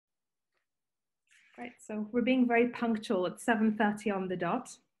Great, so we're being very punctual at 7:30 on the dot.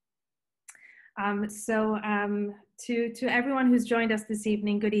 To everyone who's joined us this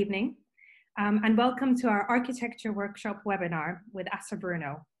evening, good evening, and welcome to our architecture workshop webinar with Asa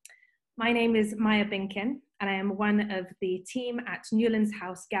Bruno. My name is Maya Binkin, and I am one of the team at Newlands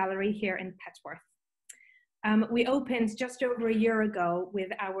House Gallery here in Petworth. We opened just over a year ago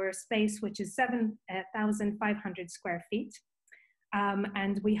with our space, which is 7,500 square feet.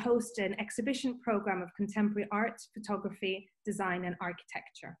 And we host an exhibition program of contemporary art, photography, design, and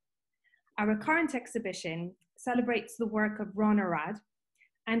architecture. Our current exhibition celebrates the work of Arad,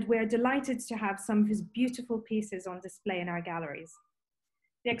 and we're delighted to have some of his beautiful pieces on display in our galleries.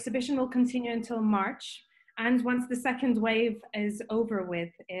 The exhibition will continue until March, and once the second wave is over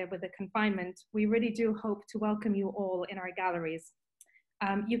with the confinement, we really do hope to welcome you all in our galleries.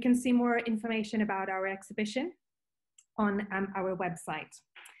 You can see more information about our exhibition on our website.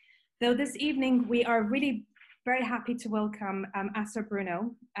 Though this evening we are really very happy to welcome Asa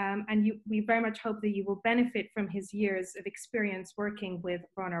Bruno, and we very much hope that you will benefit from his years of experience working with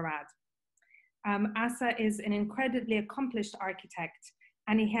Arad. Asa is an incredibly accomplished architect,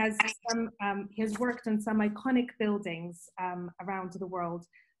 and he has worked on some iconic buildings around the world,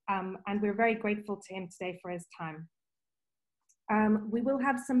 and we're very grateful to him today for his time. We will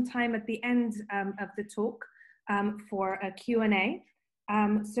have some time at the end of the talk for a Q&A.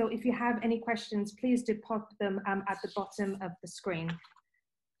 So if you have any questions, please do pop them at the bottom of the screen.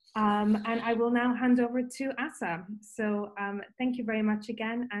 And I will now hand over to Asa. So thank you very much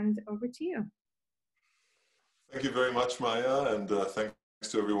again, and over to you. Thank you very much, Maya, and thanks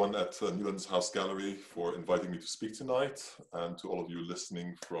to everyone at Newlands House Gallery for inviting me to speak tonight, and to all of you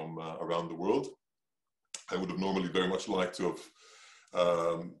listening from around the world. I would have normally very much liked to have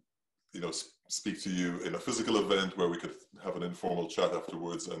speak to you in a physical event where we could have an informal chat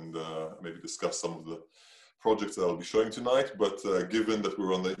afterwards and maybe discuss some of the projects that I'll be showing tonight. But given that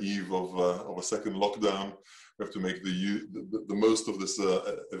we're on the eve of a second lockdown, we have to make the most of this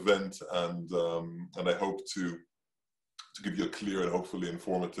event, and I hope to give you a clear and hopefully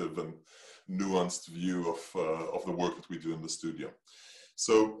informative and nuanced view of the work that we do in the studio.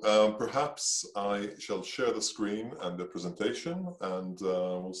 So perhaps I shall share the screen and the presentation, and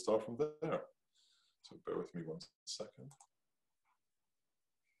we'll start from there. So bear with me 1 second.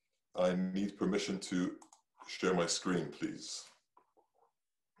 I need permission to share my screen, please.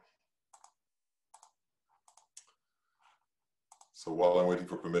 So while I'm waiting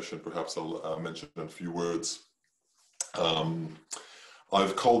for permission, perhaps I'll mention a few words.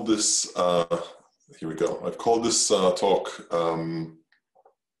 I've called this, here we go. I've called this talk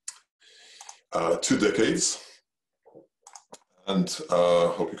 2 decades, and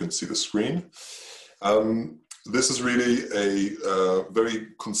hope you can see the screen. This is really a very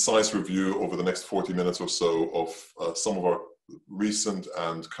concise review over the next 40 minutes or so of some of our recent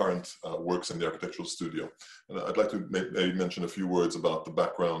and current works in the architectural studio. And I'd like to maybe mention a few words about the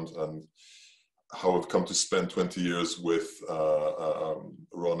background and how I've come to spend 20 years with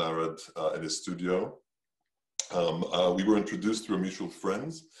Arad in his studio. We were introduced through a mutual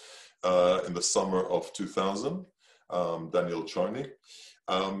friend in the summer of 2000, Daniel Charney.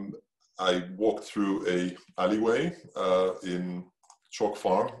 I walked through a alleyway in Chalk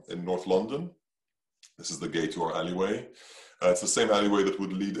Farm in North London. This is the gate to our alleyway. It's the same alleyway that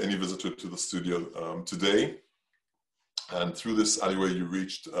would lead any visitor to the studio today. And through this alleyway, you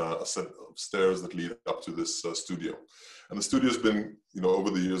reached a set of stairs that lead up to this studio. And the studio has been,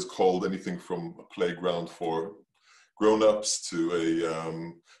 over the years called anything from a playground for grown-ups to a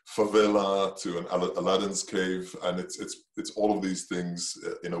favela to an Aladdin's cave, and it's all of these things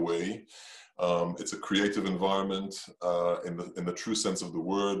in a way. It's a creative environment in the true sense of the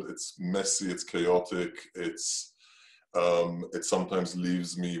word. It's messy, it's chaotic, it sometimes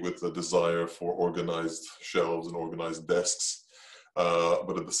leaves me with a desire for organized shelves and organized desks.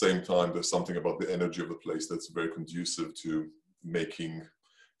 But at the same time, there's something about the energy of the place that's very conducive to making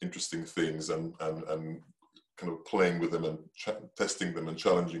interesting things and kind of playing with them and testing them and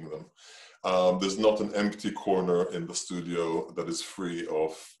challenging them. There's not an empty corner in the studio that is free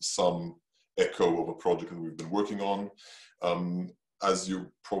of some echo of a project that we've been working on. As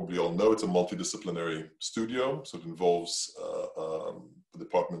you probably all know, it's a multidisciplinary studio, so it involves a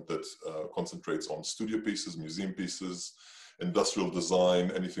department that concentrates on studio pieces, museum pieces, industrial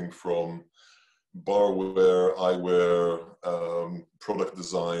design, anything from barware, eyewear, product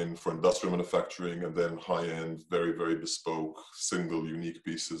design for industrial manufacturing, and then high-end, very, very bespoke, single, unique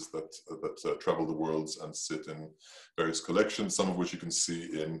pieces that travel the worlds and sit in various collections, some of which you can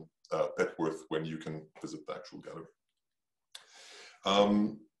see in Petworth when you can visit the actual gallery.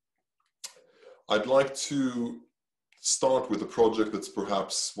 I'd like to start with a project that's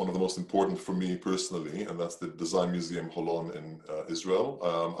perhaps one of the most important for me personally, and that's the Design Museum Holon in Israel.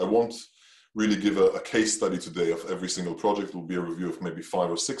 I won't really give a case study today of every single project. It will be a review of maybe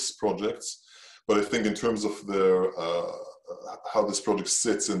 5 or 6 projects. But I think in terms of their, how this project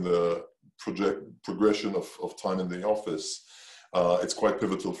sits in the progression of time in the office, it's quite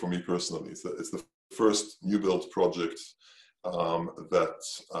pivotal for me personally. It's the first new build project that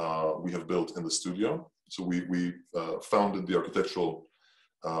we have built in the studio. So we founded the architectural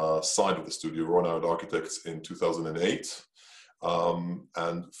side of the studio, Arad Architects, in 2008,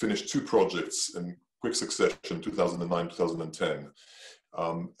 and finished 2 projects in quick succession, 2009, 2010.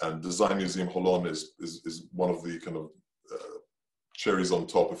 And Design Museum Holon is one of the kind of cherries on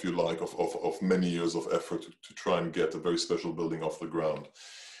top, if you like, of many years of effort to try and get a very special building off the ground.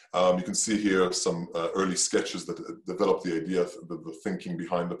 You can see here some early sketches that developed the idea, the thinking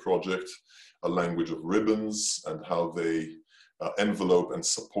behind the project, a language of ribbons and how they envelope and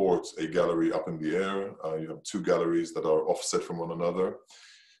support a gallery up in the air. You have 2 galleries that are offset from one another.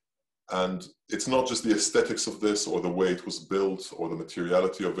 And it's not just the aesthetics of this or the way it was built or the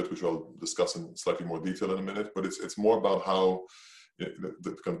materiality of it, which I'll discuss in slightly more detail in a minute, but it's more about how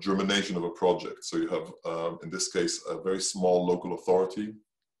the kind of germination of a project. So you have, in this case, a very small local authority,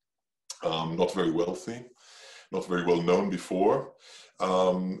 not very wealthy, not very well known before,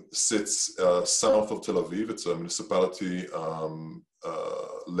 sits south of Tel Aviv. It's a municipality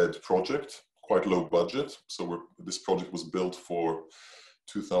led project, quite low budget. So this project was built for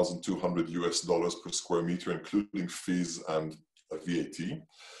 $2,200 per square meter, including fees and VAT.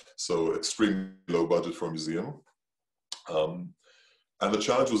 So extremely low budget for a museum. And the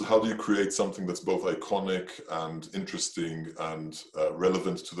challenge was, how do you create something that's both iconic and interesting and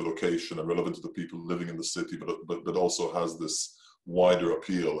relevant to the location and relevant to the people living in the city, but that also has this wider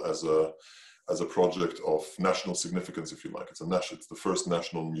appeal as a project of national significance, if you like. It's the first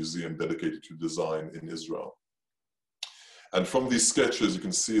national museum dedicated to design in Israel. And from these sketches, you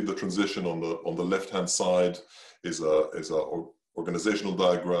can see the transition on the left-hand side is a organizational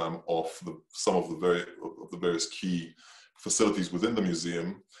diagram of some of the various key facilities within the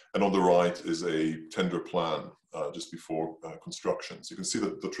museum, and on the right is a tender plan just before construction. So you can see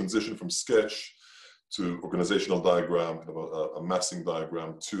that the transition from sketch to organizational diagram, kind of a massing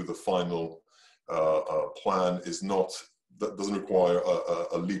diagram, to the final plan that doesn't require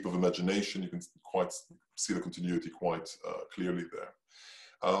a leap of imagination. You can quite see the continuity quite clearly there.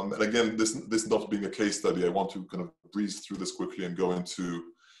 And again, this not being a case study, I want to kind of breeze through this quickly and go into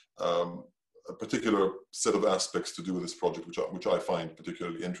a particular set of aspects to do with this project, which I find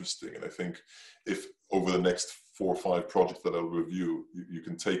particularly interesting. And I think if over the next 4 or 5 projects that I'll review, you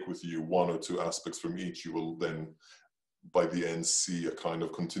can take with you 1 or 2 aspects from each, you will then by the end see a kind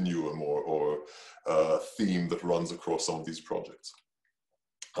of continuum or theme that runs across some of these projects.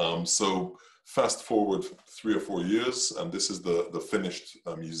 So fast forward 3 or 4 years, and this is the finished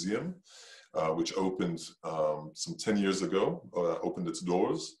museum, which opened some 10 years ago, opened its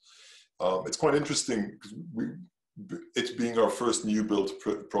doors. It's quite interesting because it being our first new build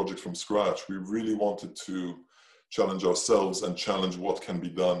project from scratch, we really wanted to challenge ourselves and challenge what can be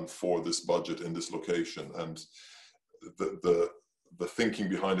done for this budget in this location. And the thinking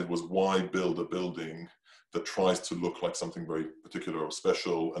behind it was, why build a building that tries to look like something very particular or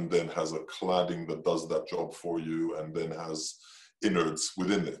special and then has a cladding that does that job for you and then has innards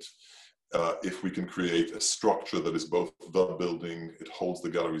within it. If we can create a structure that is both the building, it holds the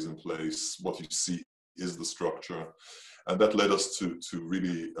galleries in place, what you see is the structure. And that led us to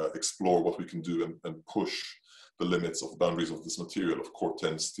really explore what we can do and push the limits of boundaries of this material, of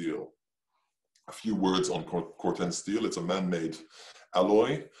Corten steel. A few words on Corten steel. It's a man-made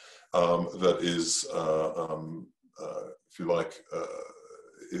alloy that is, if you like,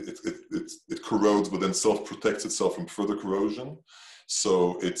 it corrodes but then self-protects itself from further corrosion.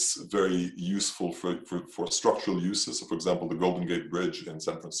 So it's very useful for structural uses. So for example, the Golden Gate Bridge in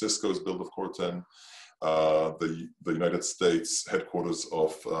San Francisco is built of Corten. The United States headquarters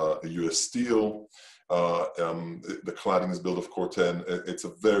of US Steel, the cladding is built of Corten. It's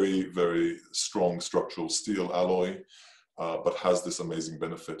a very, very strong structural steel alloy, but has this amazing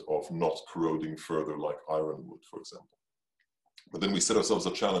benefit of not corroding further like ironwood, for example. But then we set ourselves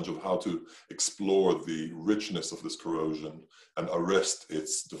a challenge of how to explore the richness of this corrosion and arrest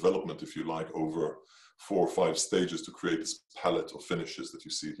its development, if you like, over 4 or 5 stages to create this palette of finishes that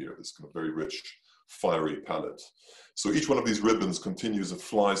you see here, this kind of very rich, fiery palette. So each one of these ribbons continues, it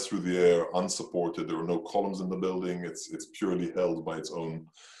flies through the air unsupported. There are no columns in the building. It's purely held by its own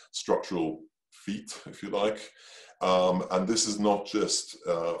structural feet, if you like. And this is not just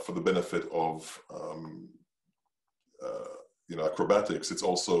for the benefit of acrobatics. It's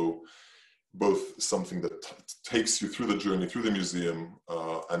also both something that takes you through the journey through the museum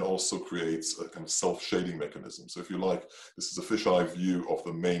and also creates a kind of self-shading mechanism. So if you like, this is a fisheye view of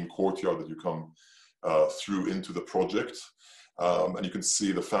the main courtyard that you come through into the project. And you can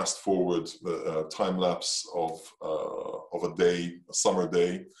see the fast forward, the time lapse of a day, a summer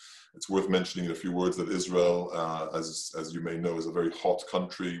day. It's worth mentioning in a few words that Israel, as you may know, is a very hot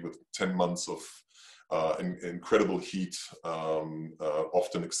country with 10 months of incredible heat,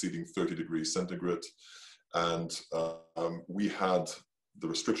 often exceeding 30 degrees centigrade. And we had the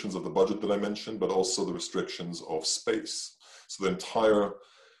restrictions of the budget that I mentioned, but also the restrictions of space. So the entire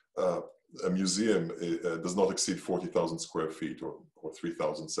museum does not exceed 40,000 square feet or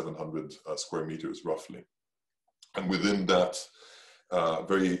 3,700 square meters roughly. And within that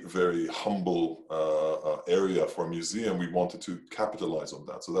very, very humble area for a museum, we wanted to capitalize on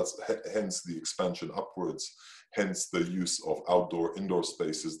that. So that's hence the expansion upwards, hence the use of outdoor, indoor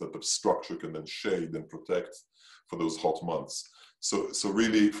spaces that the structure can then shade and protect for those hot months. So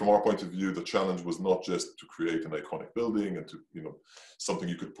really, from our point of view, the challenge was not just to create an iconic building and to, something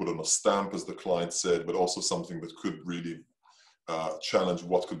you could put on a stamp, as the client said, but also something that could really challenge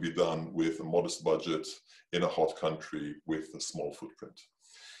what could be done with a modest budget in a hot country with a small footprint.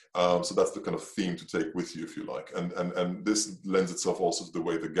 So that's the kind of theme to take with you, if you like. And this lends itself also to the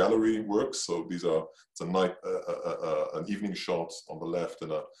way the gallery works. So it's a night, an evening shot on the left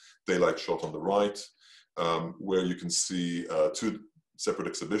and a daylight shot on the right, where you can see two separate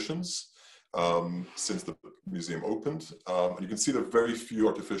exhibitions since the museum opened. And you can see there are very few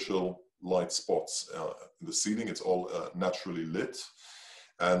artificial light spots in the ceiling. It's all naturally lit.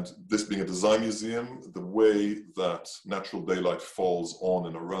 And this being a design museum, the way that natural daylight falls on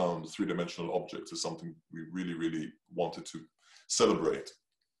and around three-dimensional objects is something we really, really wanted to celebrate.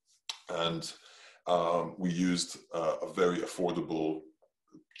 And we used a very affordable,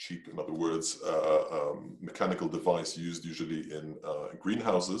 cheap, in other words, mechanical device used usually in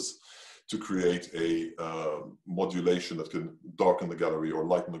greenhouses to create a modulation that can darken the gallery or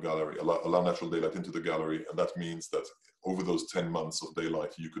lighten the gallery, allow natural daylight into the gallery. And that means that over those 10 months of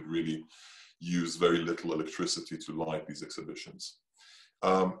daylight, you could really use very little electricity to light these exhibitions.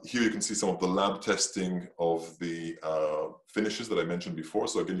 Here you can see some of the lab testing of the finishes that I mentioned before.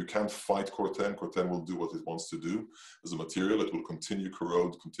 So again, you can't fight Corten. Corten will do what it wants to do as a material. It will continue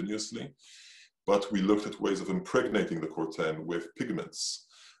corrode continuously. But we looked at ways of impregnating the Corten with pigments.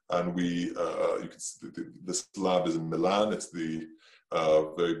 And you can see this lab is in Milan. It's the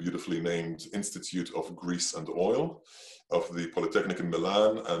very beautifully named Institute of Grease and Oil of the Polytechnic in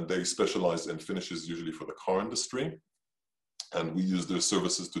Milan. And they specialize in finishes usually for the car industry. And we use their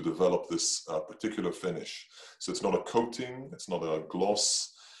services to develop this particular finish. So it's not a coating, it's not a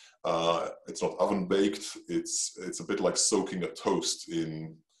gloss, it's not oven baked. It's a bit like soaking a toast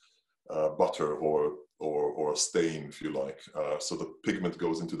in butter or a stain, if you like. So the pigment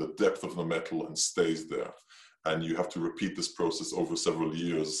goes into the depth of the metal and stays there. And you have to repeat this process over several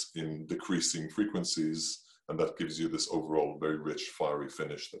years in decreasing frequencies. And that gives you this overall very rich, fiery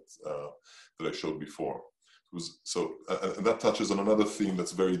finish that I showed before. And that touches on another theme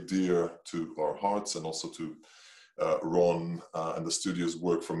that's very dear to our hearts and also to Ron and the studio's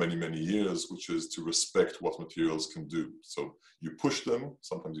work for many, many years, which is to respect what materials can do. So you push them,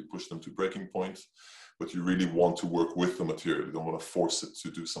 sometimes you push them to breaking point, but you really want to work with the material. You don't want to force it to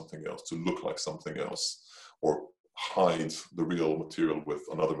do something else, to look like something else, or hide the real material with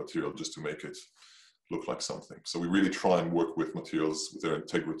another material just to make it look like something. So we really try and work with materials with their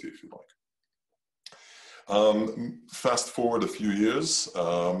integrity, if you like. Fast forward a few years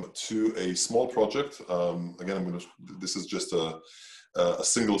to a small project. Again, this is just a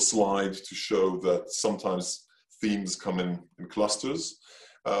single slide to show that sometimes themes come in clusters.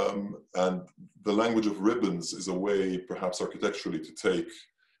 And the language of ribbons is a way, perhaps architecturally, to take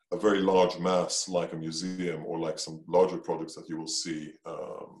a very large mass like a museum or like some larger projects that you will see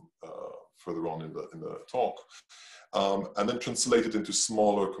further on in the talk, and then translate it into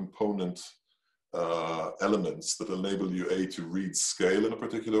smaller component elements that enable you to read scale in a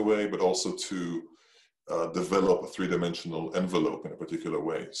particular way, but also to develop a three-dimensional envelope in a particular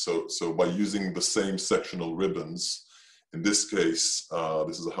way. So by using the same sectional ribbons, in this case,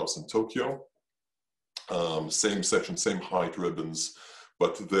 this is a house in Tokyo, same section, same height ribbons,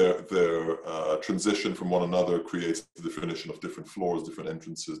 but their transition from one another creates the definition of different floors, different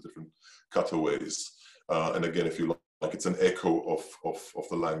entrances, different cutaways. And again, if you like, it's an echo of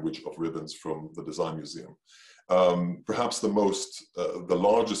the language of ribbons from the Design Museum. Perhaps the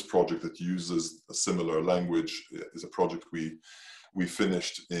largest project that uses a similar language is a project we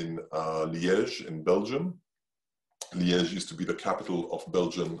finished in Liège in Belgium. Liège used to be the capital of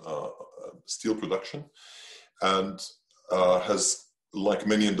Belgian steel production, and has, like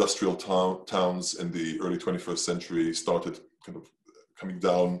many industrial towns in the early 21st century, started kind of coming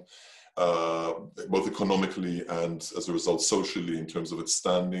down both economically and as a result socially in terms of its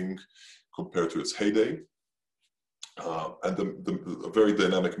standing compared to its heyday. And a very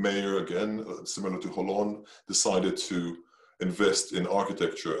dynamic mayor, again, similar to Holon, decided to invest in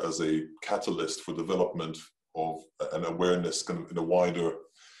architecture as a catalyst for development of an awareness kind of in a wider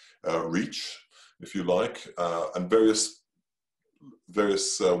reach, if you like, and various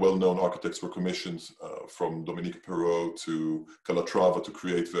well-known architects were commissioned from Dominique Perrault to Calatrava to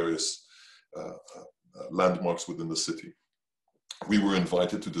create various landmarks within the city. We were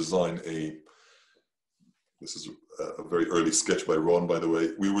invited to design this is a very early sketch by Ron, by the way.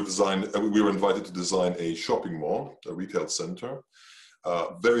 We were invited to design a shopping mall, a retail center,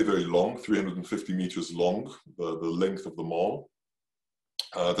 very, very long, 350 meters long, the length of the mall,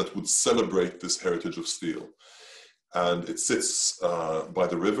 that would celebrate this heritage of steel. And it sits by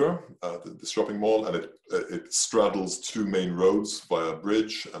the river, the shopping mall, and it straddles two main roads via a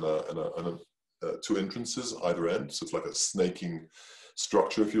bridge and two entrances either end. So it's like a snaking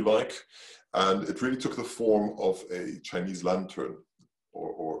structure, if you like. And it really took the form of a Chinese lantern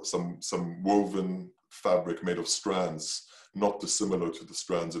or some woven fabric made of strands, not dissimilar to the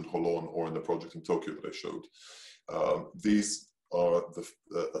strands in Holon or in the project in Tokyo that I showed. These are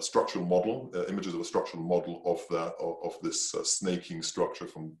a structural model, images of a structural model of this snaking structure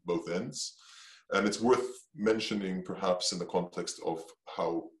from both ends. And it's worth mentioning, perhaps in the context of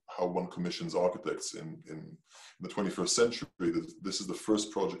how one commissions architects in the 21st century, that this is the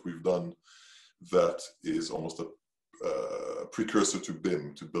first project we've done that is almost a precursor to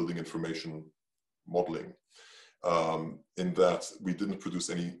BIM, to building information modeling, in that we didn't produce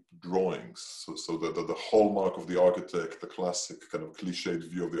any drawings. So the hallmark of the architect, the classic kind of cliched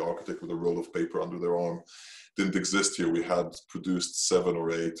view of the architect with a roll of paper under their arm, didn't exist here. We had produced 7 or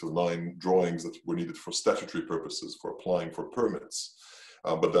 8 or 9 drawings that were needed for statutory purposes, for applying for permits.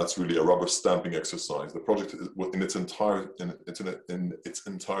 But that's really a rubber stamping exercise. The project in its entirety,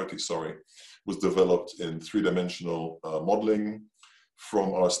 was developed in 3-dimensional modeling,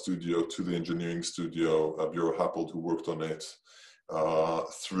 from our studio to the engineering studio, Bureau Happold, who worked on it,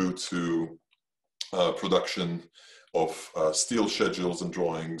 through to production of steel schedules and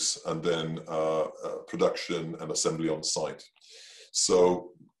drawings, and then production and assembly on site.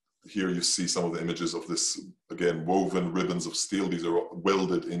 So here you see some of the images of this, again, woven ribbons of steel. These are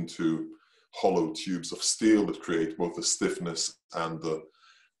welded into hollow tubes of steel that create both the stiffness and the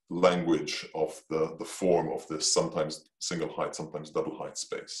language of the form of this sometimes single height, sometimes double height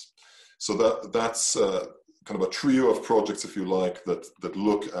space. So that's kind of a trio of projects, if you like, that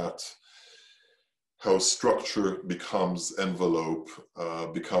look at how structure becomes envelope,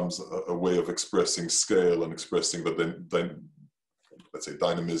 becomes a way of expressing scale and expressing the let's say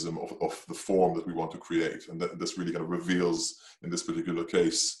dynamism of the form that we want to create. And this really kind of reveals, in this particular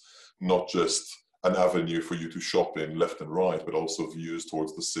case, not just an avenue for you to shop in left and right, but also views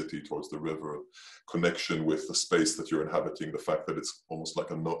towards the city, towards the river, connection with the space that you're inhabiting, the fact that it's almost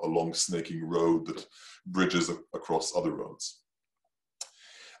like a long snaking road that bridges across other roads.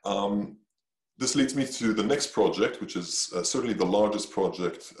 This leads me to the next project, which is certainly the largest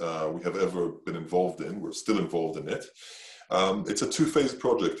project we have ever been involved in. We're still involved in it. It's a 2-phase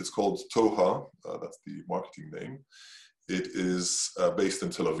project. It's called Toha, that's the marketing name. It is based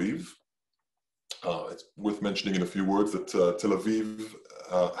in Tel Aviv. It's worth mentioning in a few words that Tel Aviv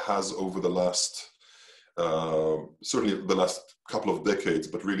has, over the last, certainly the last couple of decades,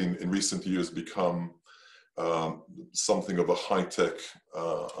 but really in recent years, become something of a high-tech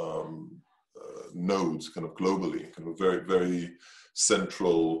node, kind of globally, kind of a very, very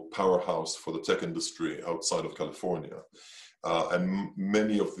central powerhouse for the tech industry outside of California. And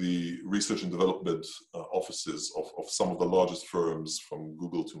many of the research and development offices of some of the largest firms, from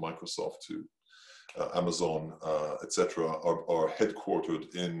Google to Microsoft to Amazon, etc., are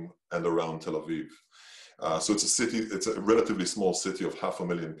headquartered in and around Tel Aviv. So it's a city, it's a relatively small city of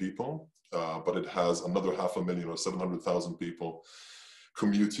 500,000 people, but it has another 500,000 or 700,000 people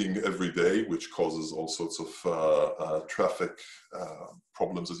commuting every day, which causes all sorts of traffic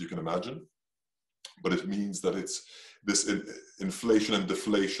problems, as you can imagine. But it means that it's this inflation and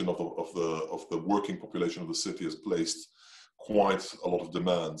deflation of the working population of the city has placed quite a lot of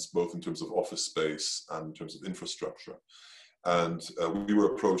demands, both in terms of office space and in terms of infrastructure. And we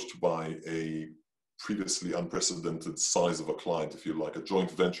were approached by a previously unprecedented size of a client, if you like, a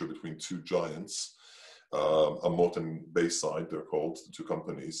joint venture between two giants, Amot and Bayside, they're called, the two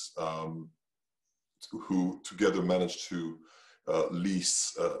companies, who together managed to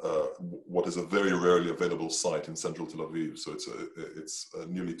lease what is a very rarely available site in central Tel Aviv. So it's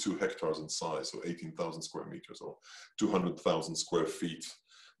nearly 2 hectares in size, so 18,000 square meters or 200,000 square feet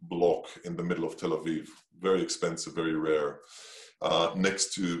block in the middle of Tel Aviv. Very expensive, very rare.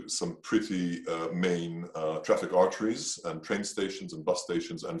 Next to some pretty main traffic arteries and train stations and bus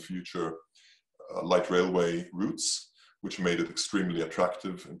stations and future light railway routes, which made it extremely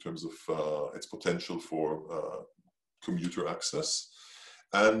attractive in terms of its potential for commuter access,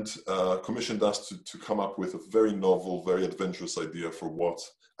 and commissioned us to come up with a very novel, very adventurous idea for what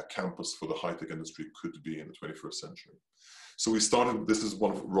a campus for the high-tech industry could be in the 21st century. So we started, this is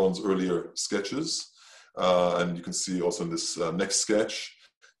one of Ron's earlier sketches, and you can see also in this next sketch,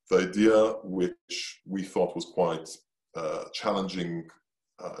 the idea which we thought was quite challenging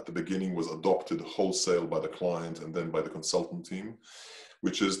at the beginning was adopted wholesale by the client and then by the consultant team,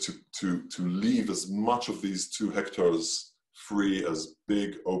 which is to leave as much of these 2 hectares free as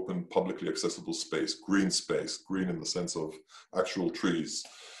big, open, publicly accessible space, green in the sense of actual trees,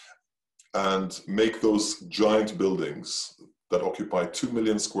 and make those giant buildings that occupy 2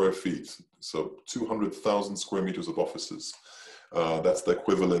 million square feet, so 200,000 square meters of offices. That's the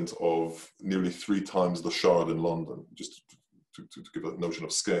equivalent of nearly 3 times the Shard in London, just to give a notion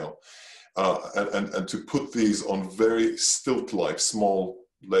of scale. And to put these on very stilt-like small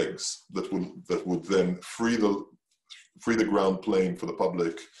legs that would then free the ground plane for the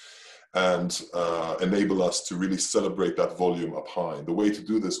public and enable us to really celebrate that volume up high. And the way to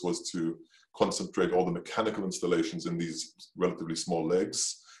do this was to concentrate all the mechanical installations in these relatively small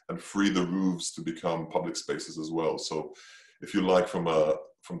legs and free the roofs to become public spaces as well. So if you like, from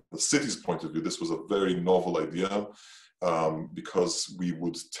the city's point of view, this was a very novel idea. Because we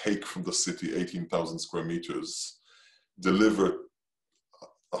would take from the city 18,000 square meters, deliver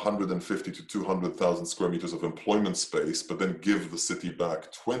 150 to 200,000 square meters of employment space, but then give the city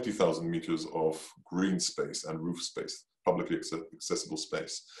back 20,000 meters of green space and roof space, publicly accessible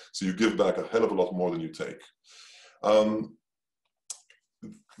space. So you give back a hell of a lot more than you take.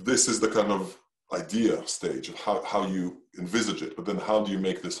 This is the kind of idea stage of how you envisage it, but then how do you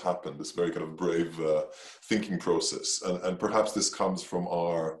make this happen, this very kind of brave thinking process. And perhaps this comes from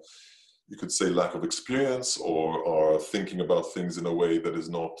our, you could say, lack of experience, or our thinking about things in a way that is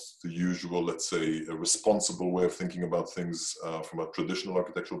not the usual, let's say, a responsible way of thinking about things from a traditional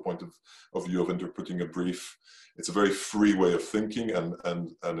architectural point of view of interpreting a brief. It's a very free way of thinking,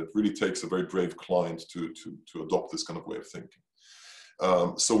 and it really takes a very brave client to adopt this kind of way of thinking.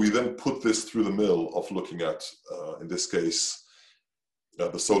 So we then put this through the mill of looking at, in this case,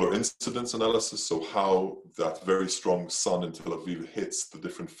 the solar incidence analysis, so how that very strong sun in Tel Aviv hits the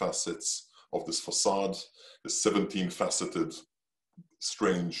different facets of this facade, this 17-faceted,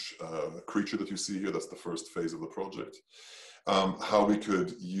 strange creature that you see here. That's the first phase of the project. How we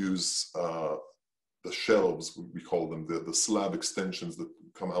could use the shelves, we call them, the slab extensions that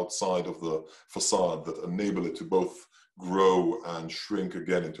come outside of the facade that enable it to both grow and shrink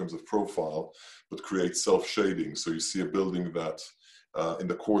again in terms of profile, but create self-shading. So you see a building that in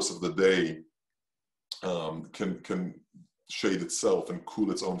the course of the day can shade itself and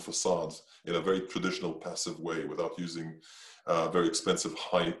cool its own facade in a very traditional passive way without using very expensive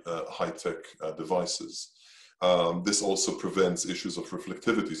high-tech devices. This also prevents issues of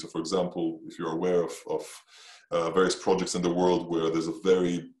reflectivity. So for example, if you're aware of various projects in the world where there's a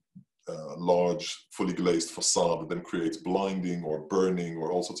very large, fully glazed facade that then creates blinding or burning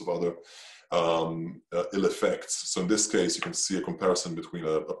or all sorts of other ill effects. So in this case, you can see a comparison between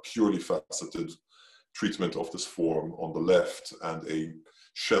a purely faceted treatment of this form on the left and a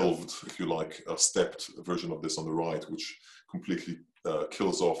shelved, if you like, a stepped version of this on the right, which completely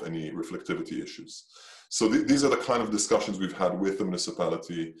kills off any reflectivity issues. So these are the kind of discussions we've had with the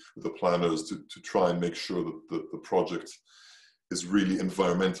municipality, with the planners, to try and make sure that the project is really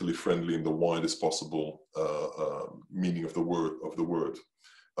environmentally friendly in the widest possible meaning of the word.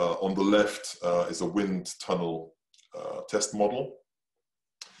 On the left is a wind tunnel test model.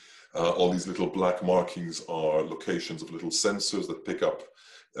 All these little black markings are locations of little sensors that pick up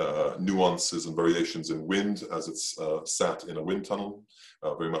nuances and variations in wind as it's sat in a wind tunnel,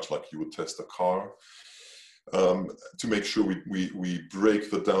 very much like you would test a car. To make sure we break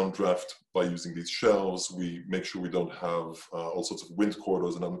the downdraft by using these shelves, we make sure we don't have all sorts of wind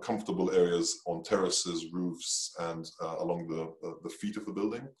corridors and uncomfortable areas on terraces, roofs, and along the feet of the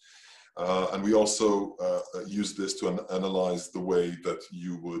building. And we also use this to analyze the way that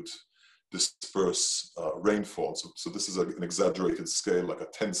you would disperse rainfall. So this is an exaggerated scale, like a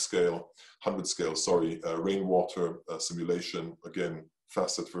 10 scale, 100 scale, sorry, rainwater simulation, again,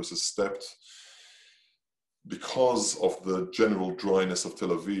 facet versus stepped. Because of the general dryness of Tel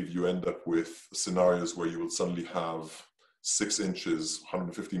Aviv, you end up with scenarios where you will suddenly have 6 inches,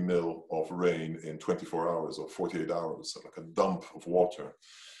 150 mil of rain in 24 hours or 48 hours, like a dump of water.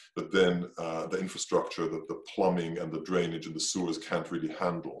 But then the infrastructure, the plumbing and the drainage and the sewers can't really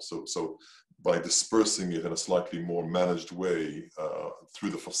handle. So by dispersing it in a slightly more managed way through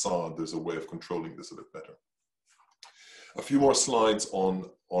the facade, there's a way of controlling this a bit better. A few more slides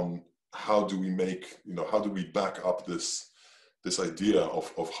on how do we make, how do we back up this idea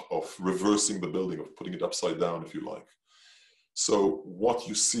of reversing the building, of putting it upside down, if you like. So what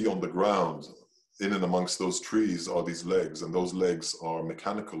you see on the ground in and amongst those trees are these legs, and those legs are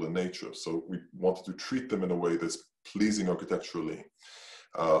mechanical in nature. So we wanted to treat them in a way that's pleasing architecturally,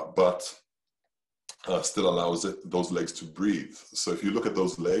 but still allows those legs to breathe. So if you look at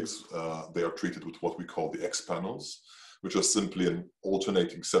those legs, they are treated with what we call the X panels, which are simply an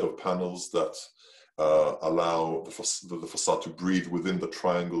alternating set of panels that allow the facade to breathe within the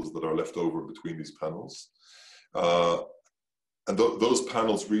triangles that are left over between these panels. And those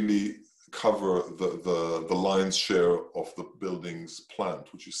panels really cover the lion's share of the building's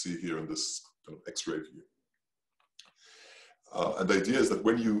plant, which you see here in this kind of X-ray view. And the idea is that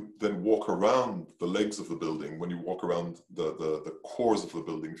when you then walk around the legs of the building, when you walk around the cores of the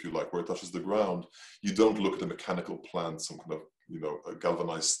building, if you like, where it touches the ground, you don't look at a mechanical plant, some kind of, a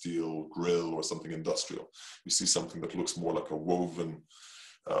galvanized steel grill or something industrial. You see something that looks more like a woven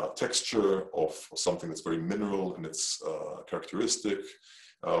texture of something that's very mineral in its characteristic.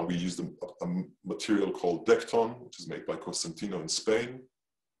 We used a material called Decton, which is made by Cosentino in Spain,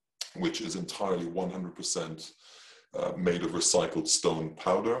 which is entirely 100% made of recycled stone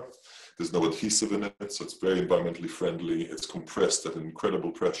powder. There's no adhesive in it, so it's very environmentally friendly. It's compressed at an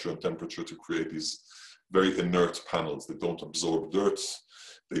incredible pressure and temperature to create these very inert panels. They don't absorb dirt,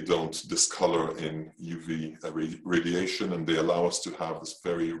 they don't discolor in UV radiation, and they allow us to have this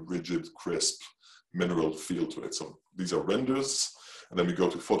very rigid, crisp, mineral feel to it. So these are renders, and then we go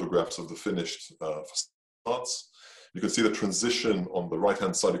to photographs of the finished facades. You can see the transition on the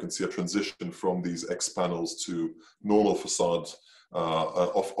right-hand side. You can see a transition from these X panels to normal facade,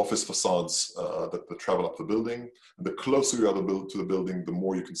 office facades that travel up the building. And the closer you are to the building, the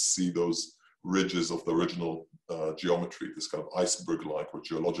more you can see those ridges of the original geometry, this kind of iceberg-like or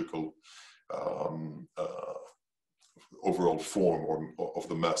geological overall form of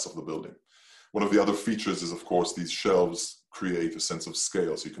the mass of the building. One of the other features is, of course, these shelves create a sense of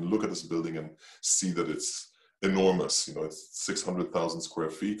scale. So you can look at this building and see that it's enormous. It's 600,000 square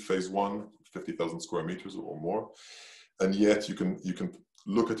feet, phase 1, 50,000 square meters or more. And yet you can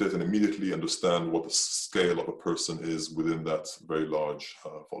look at it and immediately understand what the scale of a person is within that very large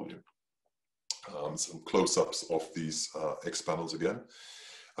volume. Some close-ups of these X panels again.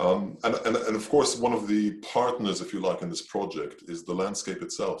 And of course, one of the partners, if you like, in this project is the landscape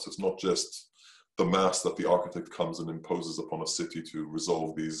itself. So it's not just the mass that the architect comes and imposes upon a city to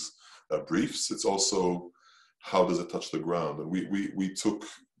resolve these briefs. It's also how does it touch the ground? And we took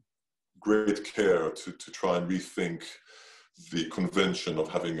great care to try and rethink the convention of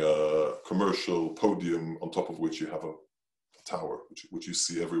having a commercial podium on top of which you have a tower, which you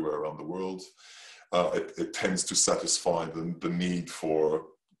see everywhere around the world. It tends to satisfy the need for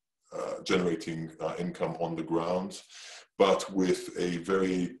generating income on the ground, but with a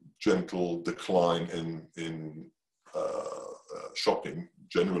very gentle decline in shopping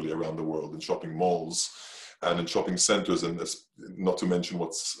generally around the world, in shopping malls and in shopping centers, and not to mention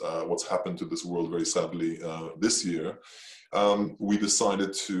what's happened to this world very sadly this year. We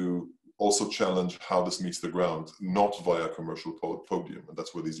decided to also challenge how this meets the ground, not via commercial podium, and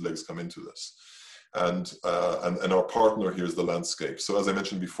that's where these legs come into this. And our partner here is the landscape. So as I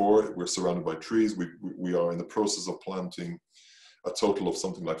mentioned before, we're surrounded by trees. We are in the process of planting a total of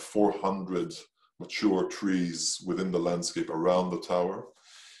something like 400 mature trees within the landscape around the tower.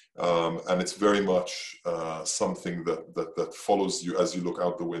 And it's very much something that follows you as you look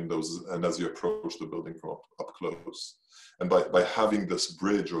out the windows and as you approach the building from up close. And by having this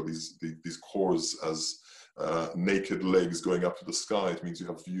bridge or these cores as naked legs going up to the sky, it means you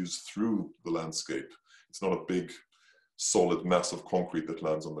have views through the landscape. It's not a big, solid mass of concrete that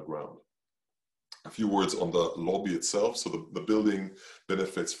lands on the ground. A few words on the lobby itself. So the building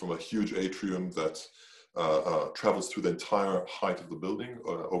benefits from a huge atrium that travels through the entire height of the building,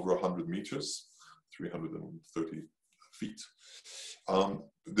 over 100 meters, 330 feet.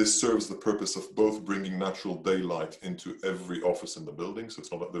 This serves the purpose of both bringing natural daylight into every office in the building, so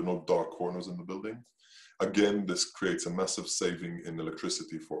it's not that there are no dark corners in the building. Again, this creates a massive saving in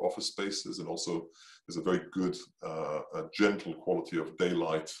electricity for office spaces, and also there's a very good, gentle quality of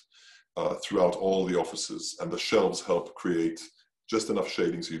daylight throughout all the offices, and the shelves help create just enough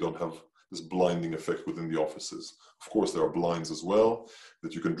shading so you don't have this blinding effect within the offices. Of course, there are blinds as well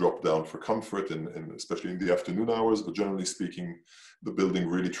that you can drop down for comfort, and especially in the afternoon hours, but generally speaking, the building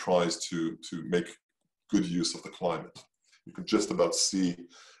really tries to make good use of the climate. You can just about see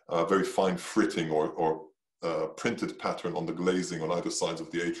very fine fritting or printed pattern on the glazing on either sides of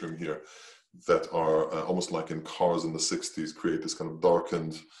the atrium here that are almost like in cars in the 60s, create this kind of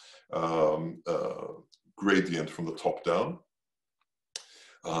darkened gradient from the top down.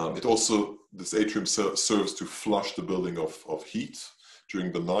 It also, this atrium serves to flush the building of heat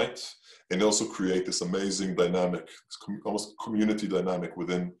during the night, and also create this amazing dynamic, almost community dynamic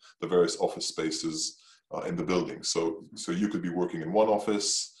within the various office spaces in the building. So you could be working in one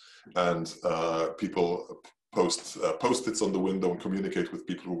office, and people post post-its on the window and communicate with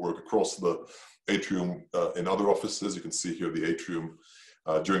people who work across the atrium in other offices. You can see here the atrium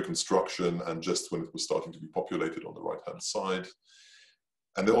during construction and just when it was starting to be populated on the right-hand side.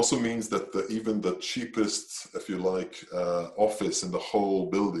 And it also means that even the cheapest, if you like, office in the whole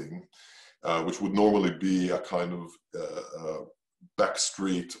building, which would normally be a kind of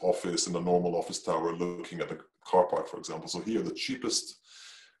backstreet office in a normal office tower looking at a car park, for example. So here, the cheapest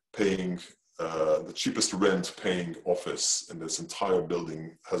rent paying office in this entire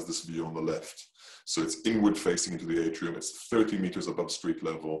building has this view on the left. So it's inward facing into the atrium. It's 30 meters above street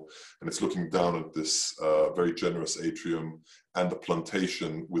level, and it's looking down at this very generous atrium and the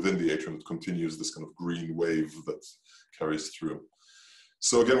plantation within the atrium that continues this kind of green wave that carries through.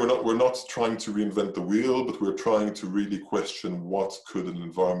 So again, we're not trying to reinvent the wheel, but we're trying to really question what could an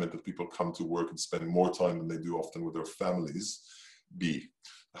environment that people come to work and spend more time than they do often with their families be.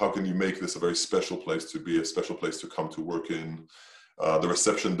 How can you make this a very special place to be, a special place to come to work in? The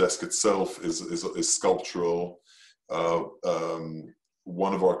reception desk itself is sculptural.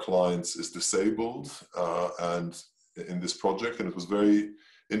 One of our clients is disabled and in this project, and it was very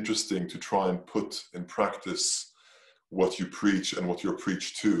interesting to try and put in practice what you preach and what you're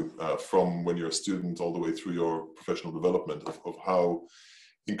preached to from when you're a student all the way through your professional development of how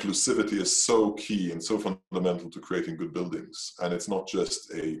inclusivity is so key and so fundamental to creating good buildings. And it's not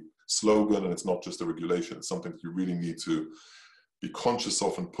just a slogan, and it's not just a regulation. It's something that you really need to be conscious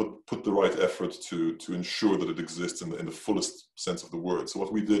of and put the right effort to ensure that it exists in the fullest sense of the word. So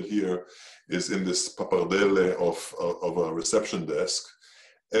what we did here is, in this pappardelle of a reception desk,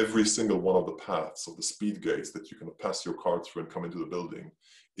 every single one of the paths of the speed gates that you can pass your car through and come into the building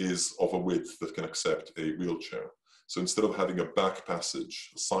is of a width that can accept a wheelchair. So instead of having a back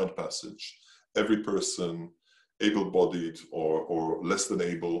passage, a side passage, every person, able-bodied or less than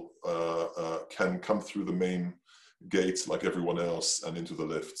able, can come through the main gates like everyone else and into the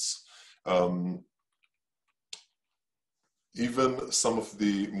lifts. Even some of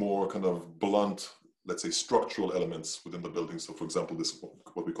the more kind of blunt, let's say, structural elements within the building. So for example, this is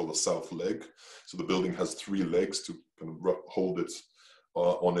what we call the south leg. So the building has 3 legs to kind of hold it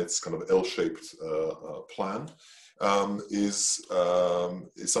on its kind of L-shaped plan. Is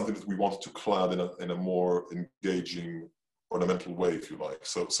something that we wanted to clad in a more engaging ornamental way, if you like.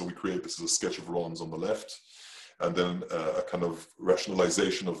 So we create this as a sketch of Ron's on the left, and then a kind of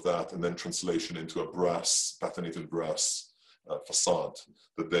rationalization of that, and then translation into a patinated brass facade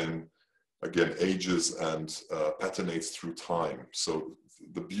that then again ages and patinates through time. So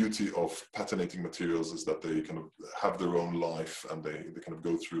the beauty of patinating materials is that they kind of have their own life, and they kind of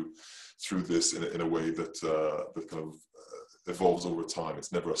go through this in a way that that kind of evolves over time.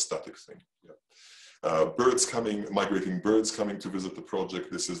 It's never a static thing. Yeah. Migrating birds coming to visit the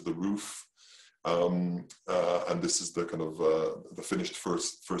project. This is the roof, and this is the kind of the finished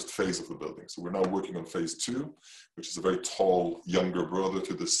first phase of the building. So we're now working on phase 2, which is a very tall younger brother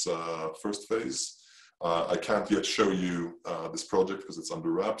to this first phase. I can't yet show you this project because it's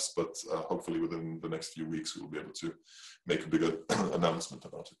under wraps, but hopefully within the next few weeks we will be able to make a bigger announcement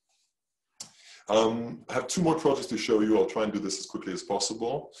about it. I have 2 more projects to show you. I'll try and do this as quickly as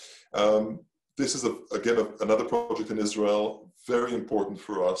possible. This is, again, another project in Israel, very important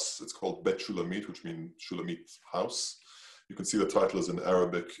for us. It's called Bet Shulamit, which means Shulamit house. You can see the title is in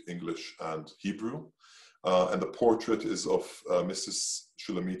Arabic, English, and Hebrew. And the portrait is of Mrs.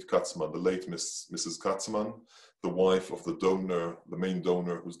 Shulamit Katzman, the late Mrs. Katzman, the wife of the donor, the main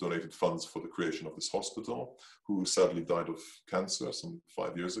donor who's donated funds for the creation of this hospital, who sadly died of cancer some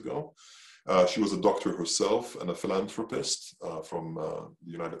 5 years ago. She was a doctor herself and a philanthropist from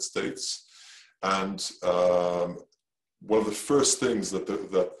the United States. And one of the first things that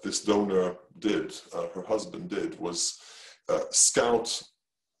this donor did, her husband did, was scout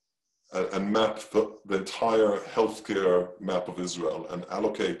and map the entire healthcare map of Israel and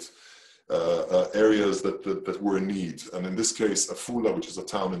allocate areas that were in need. And in this case, Afula, which is a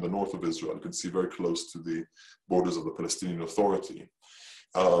town in the north of Israel, you can see very close to the borders of the Palestinian Authority,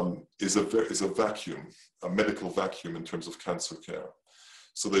 is a vacuum, a medical vacuum in terms of cancer care.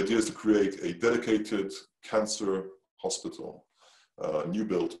 So the idea is to create a dedicated cancer hospital, new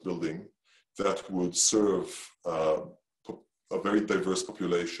built building that would serve a very diverse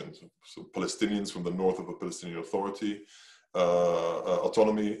population. So Palestinians from the north of the Palestinian Authority,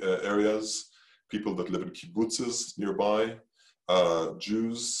 autonomy areas, people that live in kibbutzes nearby,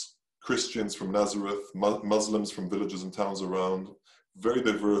 Jews, Christians from Nazareth, Muslims from villages and towns around, very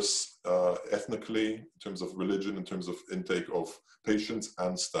diverse ethnically, in terms of religion, in terms of intake of patients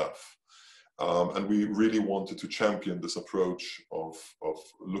and staff. And we really wanted to champion this approach of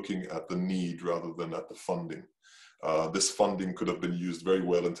looking at the need rather than at the funding. This funding could have been used very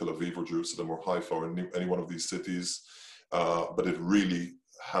well in Tel Aviv or Jerusalem or Haifa or any one of these cities, but it really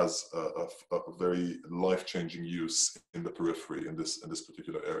has a very life-changing use in the periphery in this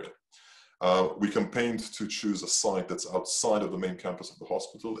particular area. We campaigned to choose a site that's outside of the main campus of the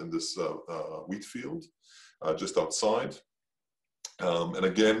hospital in this wheat field, just outside. And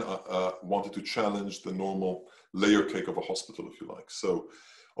again, wanted to challenge the normal layer cake of a hospital, if you like. So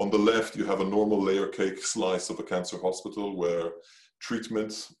on the left, you have a normal layer cake slice of a cancer hospital where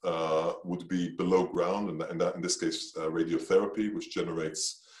treatment would be below ground, and that in this case, radiotherapy, which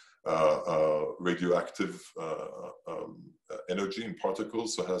generates radioactive energy and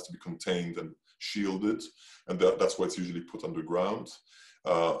particles, so it has to be contained and shielded, and that's why it's usually put underground.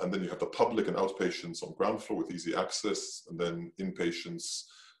 And then you have the public and outpatients on ground floor with easy access, and then inpatients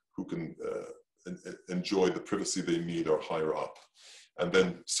who can enjoy the privacy they need are higher up. And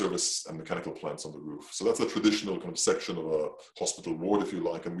then service and mechanical plants on the roof. So that's a traditional kind of section of a hospital ward, if you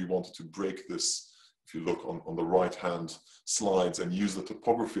like, and we wanted to break this, if you look on the right-hand slides, and use the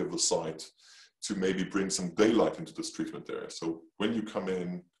topography of the site to maybe bring some daylight into this treatment area. So when you come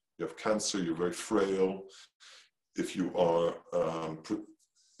in, you have cancer, you're very frail. If you are,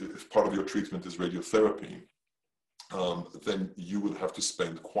 if part of your treatment is radiotherapy, then you will have to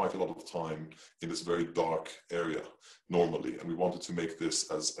spend quite a lot of time in this very dark area normally. And we wanted to make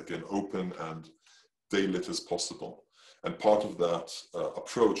this as, again, open and daylit as possible. And part of that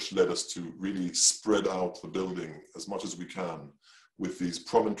approach led us to really spread out the building as much as we can with these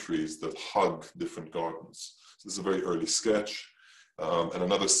promontories that hug different gardens. So this is a very early sketch, and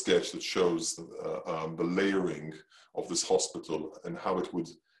another sketch that shows the layering of this hospital and how it would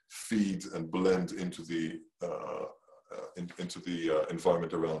feed and blend into the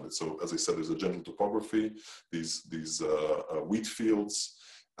environment around it. So as I said, there's a gentle topography, these wheat fields,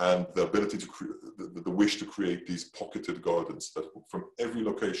 and the ability to the wish to create these pocketed gardens that from every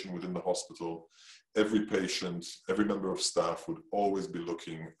location within the hospital, every patient, every member of staff would always be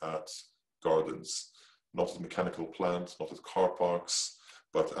looking at gardens, not at mechanical plants, not at car parks,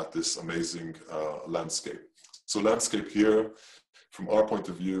 but at this amazing landscape. So landscape here, from our point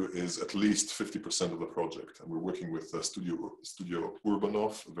of view, is at least 50% of the project. And we're working with Studio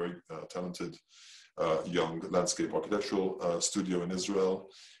Urbanov, a very talented young landscape architectural studio in Israel.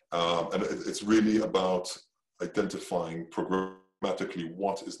 And it's really about identifying programmatically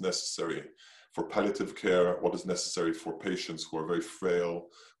what is necessary for palliative care, what is necessary for patients who are very frail,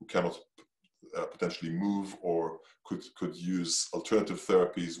 who cannot potentially move or could use alternative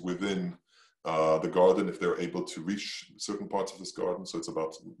therapies within the garden if they're able to reach certain parts of this garden. So it's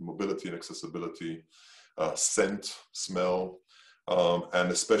about mobility and accessibility, scent, smell, and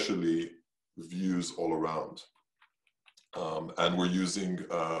especially views all around. And we're using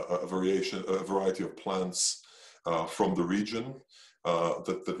a variety of plants from the region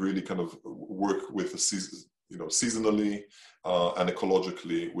that really kind of work with the season, seasonally and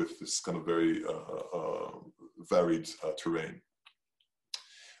ecologically with this kind of very varied terrain.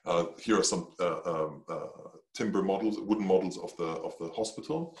 Here are some timber models, wooden models of the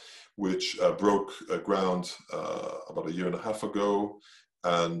hospital, which broke ground about 1.5 years ago.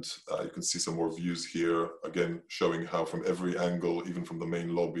 And you can see some more views here, again, showing how from every angle, even from the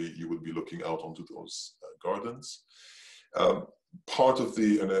main lobby, you would be looking out onto those gardens. Part of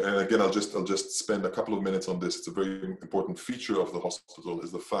and again, I'll just spend a couple of minutes on this. It's a very important feature of the hospital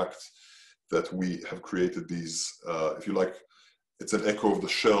is the fact that we have created these, if you like, it's an echo of the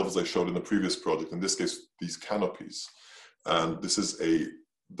shelves I showed in the previous project. In this case, these canopies. And this is a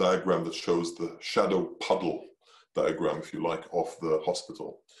diagram that shows the shadow puddle diagram, if you like, of the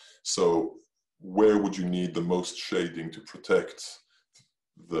hospital. So where would you need the most shading to protect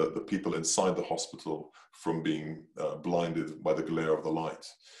the people inside the hospital from being blinded by the glare of the light?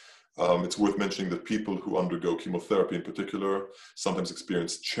 It's worth mentioning that people who undergo chemotherapy in particular sometimes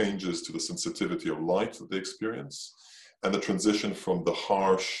experience changes to the sensitivity of light that they experience, and the transition from the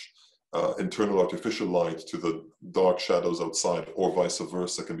harsh internal artificial light to the dark shadows outside, or vice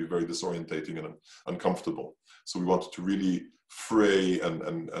versa, can be very disorientating and uncomfortable. So we wanted to really fray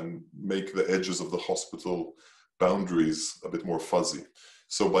and make the edges of the hospital boundaries a bit more fuzzy.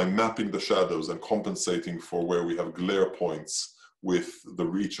 So by mapping the shadows and compensating for where we have glare points with the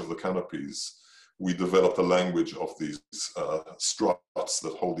reach of the canopies, we developed a language of these struts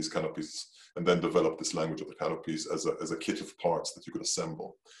that hold these canopies, and then developed this language of the canopies as a kit of parts that you could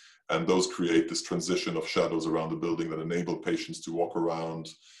assemble. And those create this transition of shadows around the building that enable patients to walk around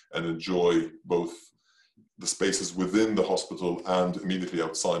and enjoy both the spaces within the hospital and immediately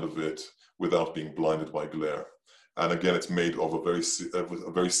outside of it without being blinded by glare. And again, it's made of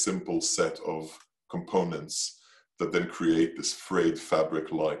a very simple set of components that then create this frayed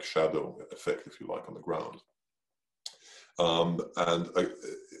fabric-like shadow effect, if you like, on the ground.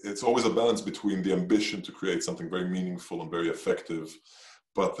 It's always a balance between the ambition to create something very meaningful and very effective,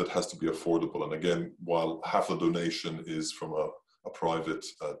 but that has to be affordable. And again, while half the donation is from a private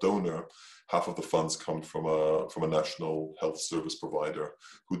donor, half of the funds come from a national health service provider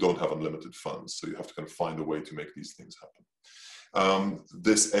who don't have unlimited funds. So you have to kind of find a way to make these things happen.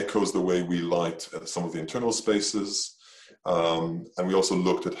 This echoes the way we light some of the internal spaces. And we also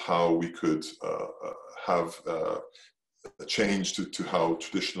looked at how we could have a change to how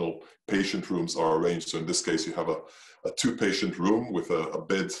traditional patient rooms are arranged. So in this case, you have a two-patient room with a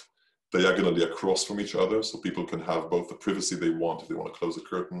bed diagonally across from each other, so people can have both the privacy they want if they want to close a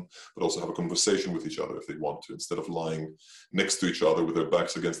curtain, but also have a conversation with each other if they want to, instead of lying next to each other with their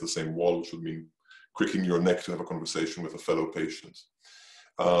backs against the same wall, which would mean cricking your neck to have a conversation with a fellow patient.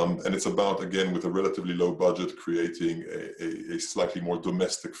 And it's about, again, with a relatively low budget, creating a slightly more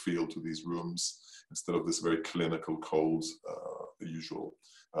domestic feel to these rooms, instead of this very clinical, cold, usual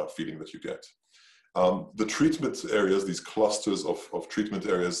feeling that you get. The treatment areas, these clusters of treatment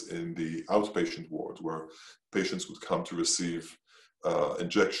areas in the outpatient ward, where patients would come to receive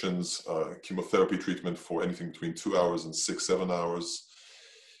injections, chemotherapy treatment for anything between 2 hours and 6-7 hours,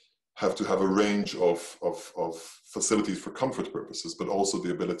 have to have a range of facilities for comfort purposes, but also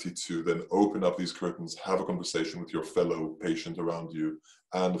the ability to then open up these curtains, have a conversation with your fellow patient around you,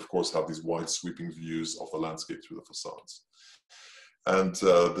 and of course have these wide sweeping views of the landscape through the facades. And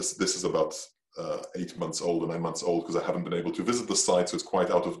this is about 8 months old and 9 months old, because I haven't been able to visit the site, so it's quite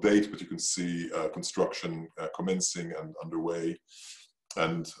out of date, but you can see construction commencing and underway.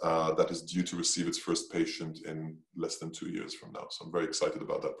 And that is due to receive its first patient in less than 2 years from now. So I'm very excited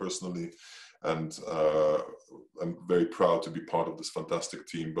about that personally. And I'm very proud to be part of this fantastic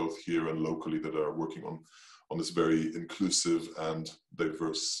team, both here and locally, that are working on this very inclusive and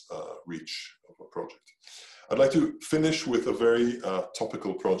diverse reach of a project. I'd like to finish with a very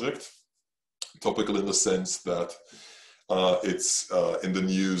topical project. Topical in the sense that it's in the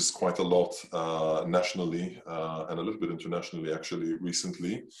news quite a lot nationally and a little bit internationally, actually,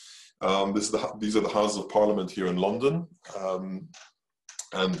 recently. These are the Houses of Parliament here in London.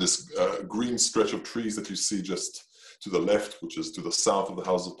 And this green stretch of trees that you see just to the left, which is to the south of the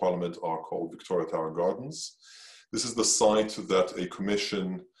Houses of Parliament, are called Victoria Tower Gardens. This is the site that a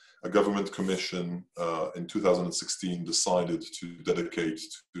government commission in 2016 decided to dedicate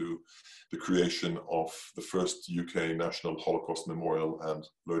to the creation of the first UK National Holocaust Memorial and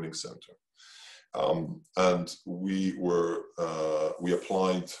Learning Centre. And we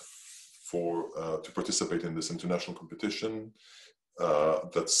applied to participate in this international competition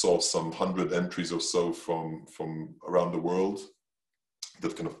that saw some 100 entries or so from around the world,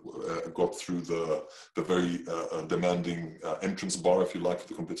 that kind of got through the very demanding entrance bar, if you like, for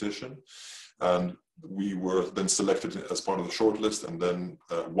the competition. And we were then selected as part of the shortlist, and then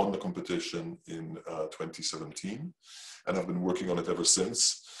won the competition in 2017, and have been working on it ever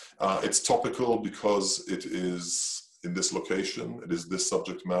since. It's topical because it is in this location, it is this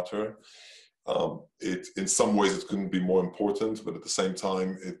subject matter. In some ways it couldn't be more important, but at the same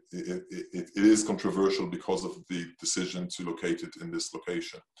time it is controversial because of the decision to locate it in this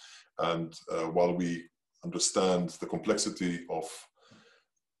location. And while we understand the complexity of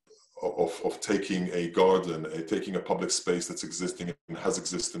taking a garden, taking a public space that's existing and has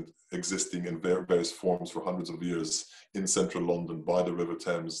existing in various forms for hundreds of years in central London by the River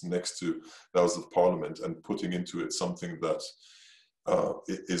Thames, next to the Houses of Parliament, and putting into it something that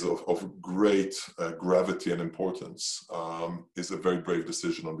is of great gravity and importance, is a very brave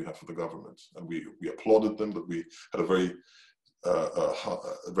decision on behalf of the government. And we applauded them, but we had a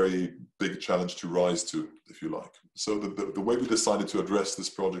very big challenge to rise to, if you like. So the way we decided to address this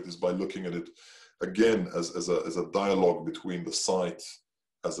project is by looking at it again as a dialogue between the site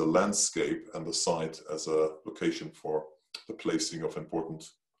as a landscape and the site as a location for the placing of important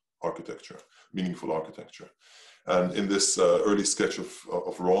architecture, meaningful architecture. And in this early sketch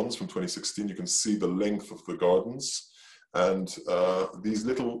of Ron's from 2016, you can see the length of the gardens and these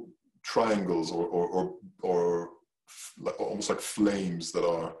little triangles or almost like flames that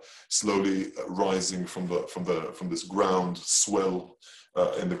are slowly rising from this ground swell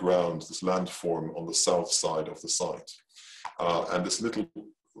in the ground, this landform on the south side of the site. And this little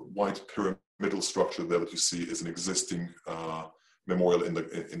white pyramidal structure there that you see is an existing memorial in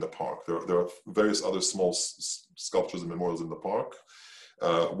the park. There are various other small sculptures and memorials in the park,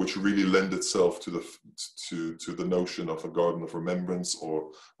 which really lend itself to the notion of a garden of remembrance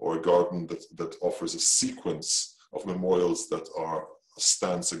or a garden that offers a sequence of memorials that are a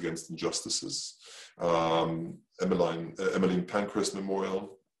stance against injustices. Emmeline Pankhurst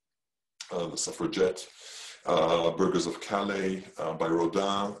Memorial, the suffragette, Burghers of Calais by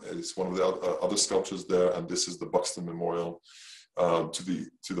Rodin is one of the other sculptures there, and this is the Buxton Memorial to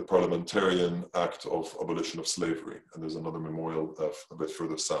the Parliamentarian Act of Abolition of Slavery. And there's another memorial a bit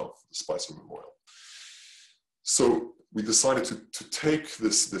further south, the Spicer Memorial. So we decided to take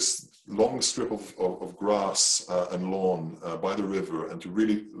this long strip of grass and lawn by the river and to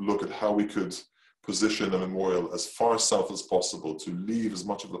really look at how we could position a memorial as far south as possible to leave as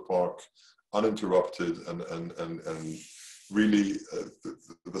much of the park uninterrupted and really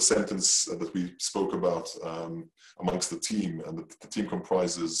the sentence that we spoke about amongst the team, and the team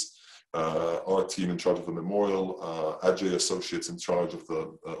comprises our team in charge of the memorial, Ajay Associates in charge of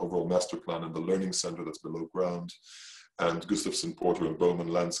the overall master plan and the learning center that's below ground, and Gustafson, Porter and Bowman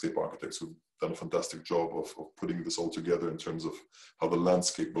landscape architects who've done a fantastic job of putting this all together in terms of how the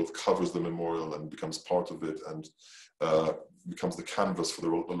landscape both covers the memorial and becomes part of it and becomes the canvas for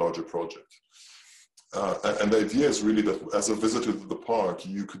the larger project. And the idea is really that as a visitor to the park,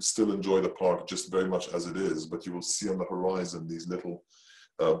 you could still enjoy the park just very much as it is, but you will see on the horizon these little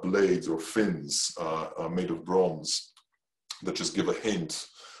blades or fins made of bronze that just give a hint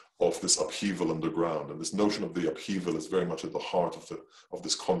of this upheaval underground. And this notion of the upheaval is very much at the heart of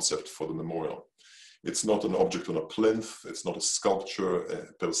this concept for the memorial. It's not an object on a plinth, it's not a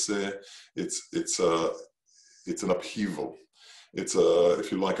sculpture per se, it's an upheaval. It's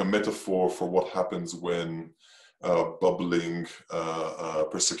if you like, a metaphor for what happens when bubbling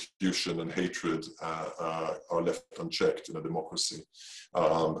persecution and hatred are left unchecked in a democracy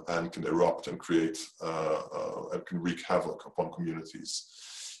and can erupt and create and can wreak havoc upon communities.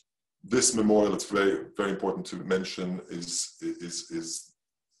 This memorial, it's very, very important to mention, is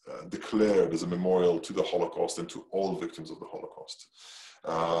declared as a memorial to the Holocaust and to all victims of the Holocaust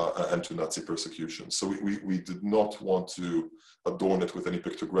and to Nazi persecution. So we did not want to adorn it with any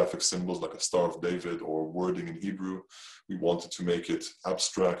pictographic symbols like a Star of David or wording in Hebrew. We wanted to make it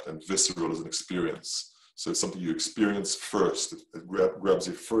abstract and visceral as an experience. So it's something you experience first. It grabs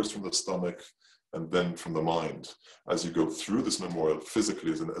you first from the stomach and then from the mind. As you go through this memorial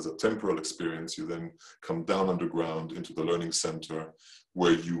physically as a temporal experience, you then come down underground into the learning center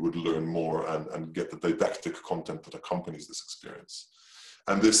where you would learn more and get the didactic content that accompanies this experience.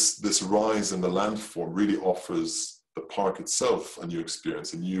 And this rise in the landform really offers the park itself a new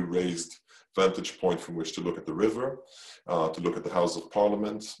experience, a new raised vantage point from which to look at the river, to look at the House of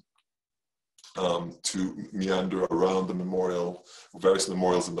Parliament, to meander around the memorial, various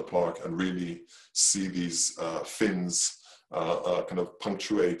memorials in the park, and really see these fins kind of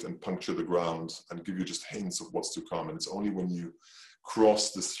punctuate and puncture the ground and give you just hints of what's to come. And it's only when you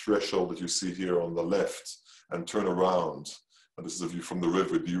cross this threshold that you see here on the left and turn around, and this is a view from the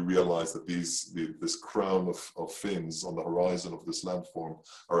river, do you realize that this crown of fins on the horizon of this landform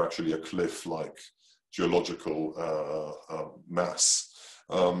are actually a cliff-like geological mass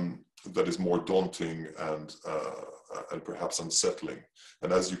that is more daunting and perhaps unsettling.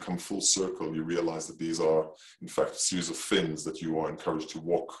 And as you come full circle, you realize that these are, in fact, a series of fins that you are encouraged to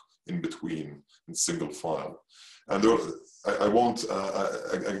walk in between in single file. And I won't,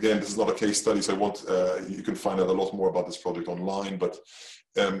 again, this is not a case study, so I won't, you can find out a lot more about this project online, but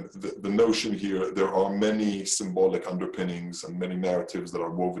the notion here, there are many symbolic underpinnings and many narratives that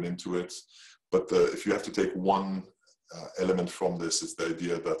are woven into it. But if you have to take one element from this, it's the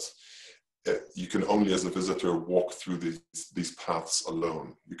idea that you can only, as a visitor, walk through these paths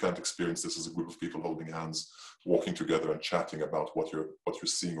alone. You can't experience this as a group of people holding hands, walking together and chatting about what you're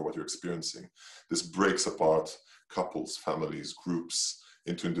seeing or what you're experiencing. This breaks apart couples, families, groups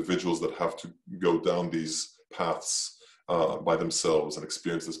into individuals that have to go down these paths by themselves and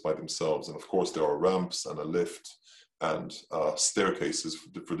experience this by themselves. And of course, there are ramps and a lift and staircases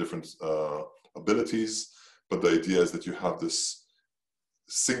for different abilities. But the idea is that you have this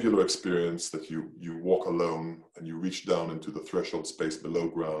singular experience, that you walk alone and you reach down into the threshold space below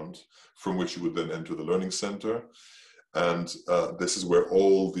ground, from which you would then enter the learning center. And this is where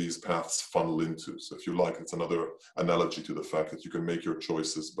all these paths funnel into. So if you like, it's another analogy to the fact that you can make your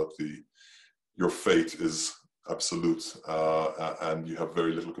choices, but your fate is absolute, and you have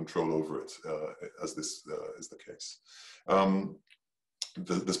very little control over it, as this is the case.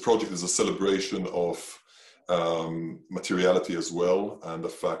 This project is a celebration of materiality as well, and the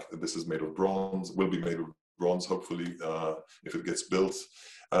fact that this is made of bronze, will be made of bronze, hopefully, if it gets built.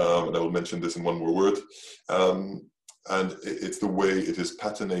 And I will mention this in one more word. And it's the way it is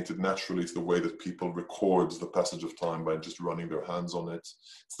patinated naturally. It's the way that people record the passage of time by just running their hands on it.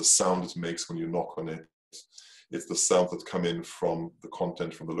 It's the sound it makes when you knock on it. It's the sound that come in from the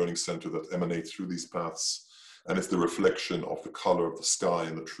content from the learning center that emanate through these paths. And it's the reflection of the color of the sky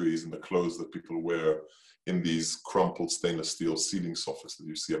and the trees and the clothes that people wear in these crumpled stainless steel ceiling soffits that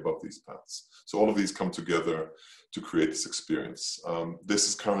you see above these paths. So all of these come together to create this experience. This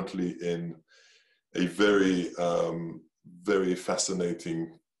is currently in a very, very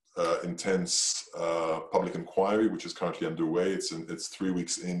fascinating, intense public inquiry, which is currently underway. It's 3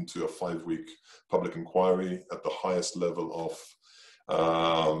 weeks into a 5-week public inquiry at the highest level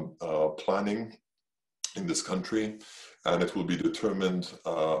of planning in this country, and it will be determined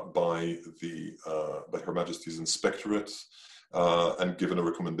by Her Majesty's Inspectorate and given a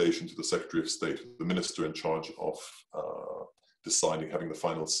recommendation to the Secretary of State, the Minister in charge of deciding, having the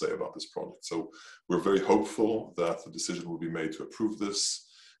final say about this project. So we're very hopeful that the decision will be made to approve this,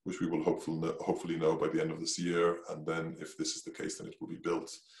 which we will hopefully know by the end of this year. And then if this is the case, then it will be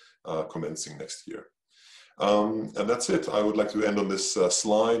built commencing next year. And that's it. I would like to end on this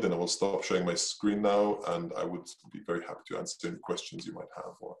slide, and I will stop sharing my screen now, and I would be very happy to answer any questions you might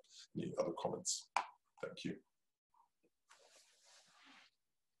have or any other comments. Thank you.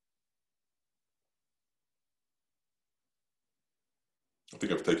 I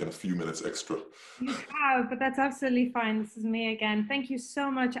think I've taken a few minutes extra. You have, but that's absolutely fine. This is me again. Thank you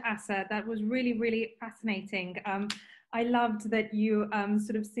so much, Asa. That was really, really fascinating. I loved that you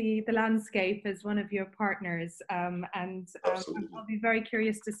sort of see the landscape as one of your partners, and I'll be very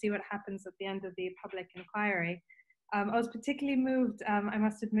curious to see what happens at the end of the public inquiry. I was particularly moved, I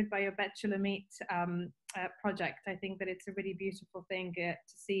must admit, by your Bachelor Meet project. I think that it's a really beautiful thing to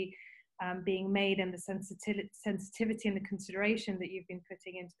see being made, and the sensitivity and the consideration that you've been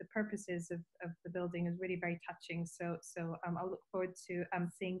putting into the purposes of the building is really very touching. So I'll look forward to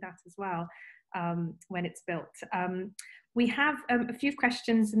seeing that as well when it's built. We have a few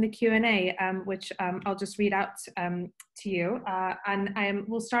questions in the Q&A, which I'll just read out to you. And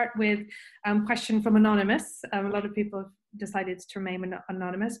we'll start with a question from Anonymous. A lot of people have decided to remain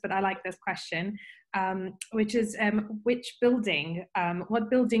anonymous, but I like this question, which is, what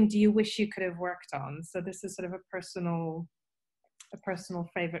building do you wish you could have worked on? So this is sort of a personal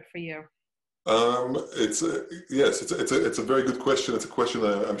favorite for you. It's a very good question. It's a question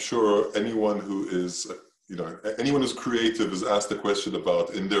that I'm sure anyone who is, anyone who's creative is asked a question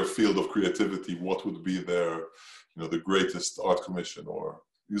about, in their field of creativity, what would be their, the greatest art commission or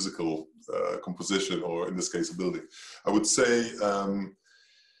musical composition, or in this case, a building. I would say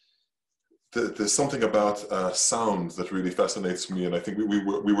there's something about sound that really fascinates me, and I think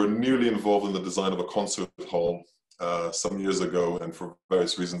we were nearly involved in the design of a concert hall some years ago, and for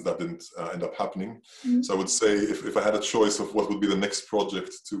various reasons that didn't end up happening. Mm-hmm. So I would say if I had a choice of what would be the next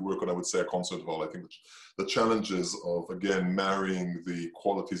project to work on, I would say a concert hall. I think the challenges of, again, marrying the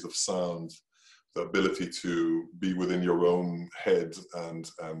qualities of sound, the ability to be within your own head and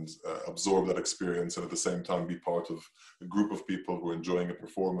absorb that experience, and at the same time be part of a group of people who are enjoying a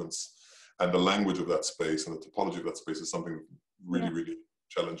performance, and the language of that space and the topology of that space is something really, really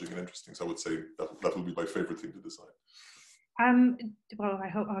challenging and interesting. So I would say that would be my favorite thing to design. Well, I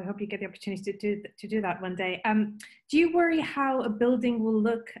hope you get the opportunity to do that one day. Do you worry how a building will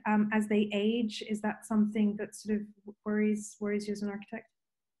look as they age? Is that something that sort of worries you as an architect?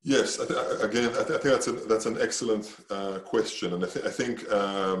 Yes, I think that's an excellent question, and I think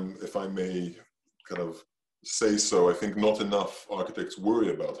if I may kind of say so. I think not enough architects worry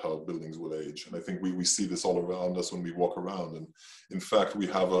about how buildings will age. And I think we see this all around us when we walk around. And in fact, we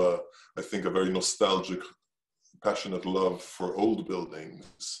have I think, a very nostalgic, passionate love for old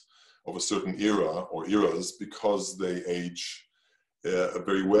buildings of a certain era or eras because they age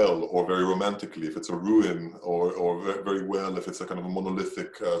very well or very romantically, if it's a ruin, or very well if it's a kind of a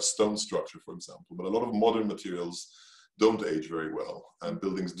monolithic stone structure, for example. But a lot of modern materials don't age very well, and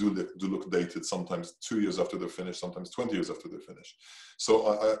buildings do look dated, sometimes 2 years after they're finished, sometimes 20 years after they're finished.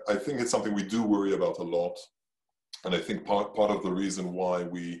 So I think it's something we do worry about a lot, and I think part of the reason why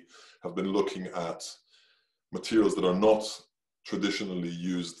we have been looking at materials that are not traditionally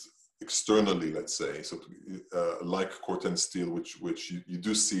used externally, let's say, so like Corten steel, which you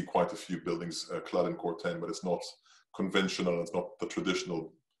do see quite a few buildings clad in Corten, but it's not conventional, it's not the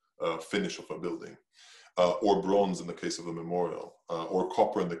traditional finish of a building. Or bronze in the case of the memorial, or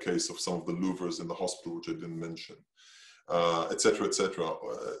copper in the case of some of the louvers in the hospital, which I didn't mention, etc., etc.,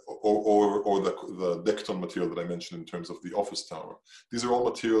 or the Decton material that I mentioned in terms of the office tower. These are all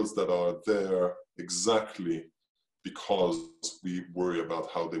materials that are there exactly because we worry about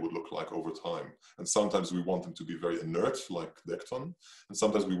how they would look like over time. And sometimes we want them to be very inert, like Decton, and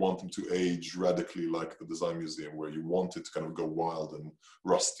sometimes we want them to age radically, like the Design Museum, where you want it to kind of go wild and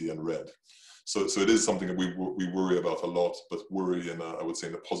rusty and red. So it is something that we worry about a lot, but worry in I would say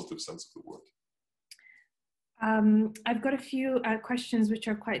in the positive sense of the word. I've got a few questions which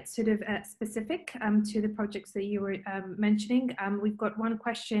are quite sort of specific to the projects that you were mentioning. We've got one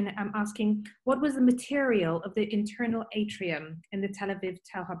question asking, what was the material of the internal atrium in the Tel Aviv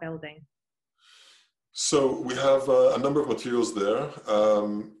Telha building? So we have a number of materials there.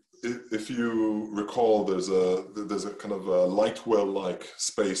 If you recall, there's a kind of a light well-like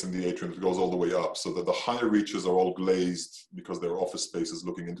space in the atrium that goes all the way up, so that the higher reaches are all glazed because they're office spaces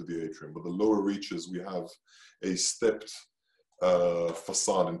looking into the atrium. But the lower reaches, we have a stepped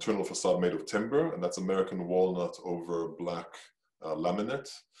facade, internal facade made of timber, and that's American walnut over black laminate,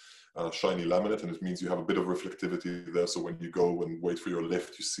 shiny laminate, and it means you have a bit of reflectivity there. So when you go and wait for your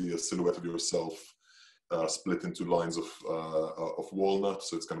lift, you see a silhouette of yourself split into lines of walnut,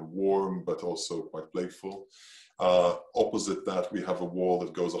 so it's kind of warm but also quite playful. Opposite that, we have a wall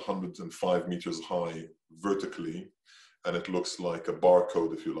that goes 105 meters high vertically, and it looks like a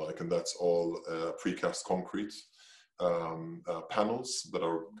barcode, if you like, and that's all precast concrete panels that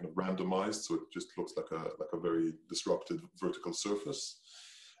are kind of randomized, so it just looks like a very disrupted vertical surface.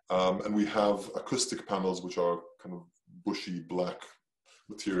 And we have acoustic panels, which are kind of bushy black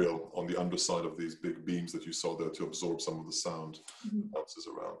material on the underside of these big beams that you saw there to absorb some of the sound bounces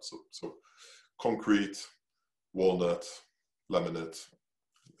around. So concrete, walnut, laminate,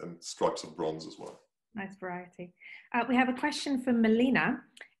 and stripes of bronze as well. Nice variety. We have a question from Melina,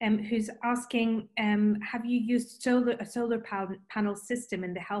 who's asking, have you used a solar panel system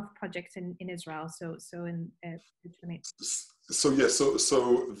in the health project in Israel? Yes,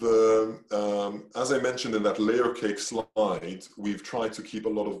 the as I mentioned in that layer cake slide, we've tried to keep a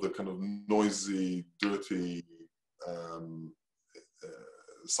lot of the kind of noisy, dirty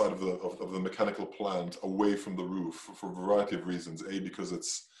side of the mechanical plant away from the roof for a variety of reasons. A, because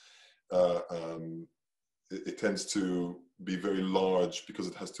it tends to be very large because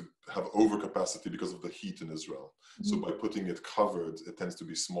it has to have overcapacity because of the heat in Israel. So by putting it covered, it tends to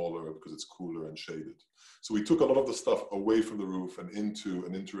be smaller because it's cooler and shaded. So we took a lot of the stuff away from the roof and into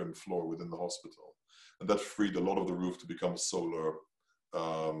an interim floor within the hospital. And that freed a lot of the roof to become solar,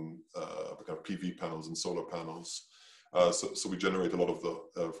 kind of PV panels and solar panels. So we generate a lot of the,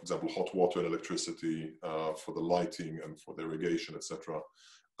 for example, hot water and electricity for the lighting and for the irrigation, etc.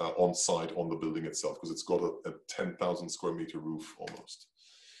 On site on the building itself, because it's got a 10,000 square meter roof almost.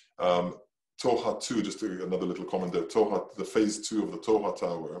 Toha 2, just another little comment there, Toha, the phase 2 of the Toha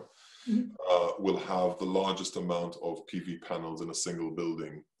Tower will have the largest amount of PV panels in a single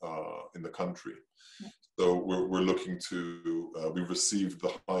building in the country. So we're looking to, we received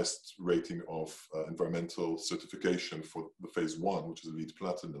the highest rating of environmental certification for the phase 1, which is LEED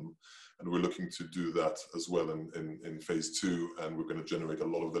Platinum. And we're looking to do that as well in phase 2, and we're going to generate a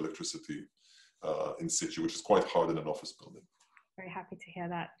lot of the electricity in situ, which is quite hard in an office building. Very happy to hear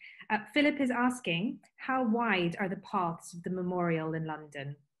that. Philip is asking, how wide are the paths of the memorial in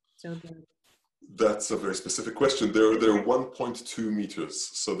London? That's a very specific question. They're 1.2 meters,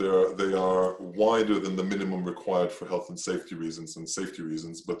 so they are wider than the minimum required for health and safety reasons,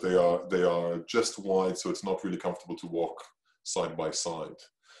 but they are just wide, so it's not really comfortable to walk side by side.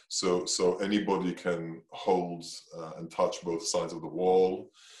 So anybody can hold and touch both sides of the wall.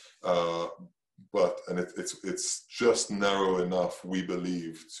 it's just narrow enough, we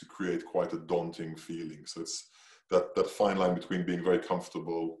believe, to create quite a daunting feeling. So it's that fine line between being very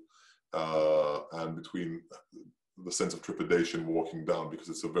comfortable and between the sense of trepidation walking down, because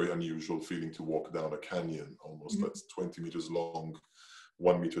it's a very unusual feeling to walk down a canyon almost that's 20 meters long,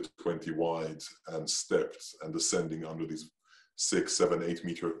 1 meter 20 wide, and stepped and descending under these 6, 7, 8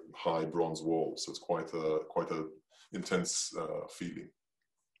 meter high bronze walls. So it's quite a intense feeling.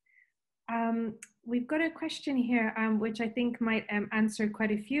 We've got a question here, which I think might answer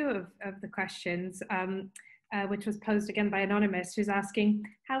quite a few of the questions, which was posed again by Anonymous, who's asking,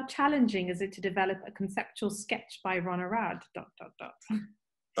 how challenging is it to develop a conceptual sketch by Ron Arad, ...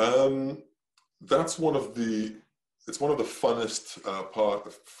 That's one of the funnest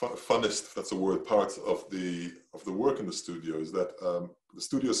funnest, if that's a word, part of the work in the studio, is that the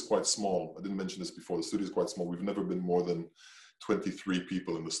studio is quite small. I didn't mention this before. The studio is quite small. We've never been more than 23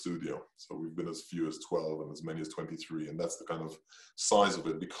 people in the studio. So we've been as few as 12 and as many as 23. And that's the kind of size of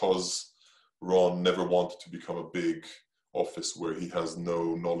it, because Ron never wanted to become a big office where he has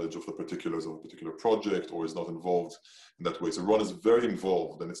no knowledge of the particulars of a particular project or is not involved in that way. So Ron is very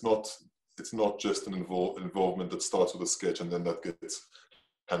involved, and it's not just an involvement that starts with a sketch and then that gets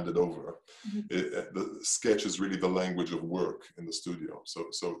handed over. The sketch is really the language of work in the studio.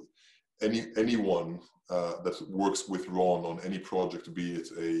 So anyone that works with Ron on any project, be it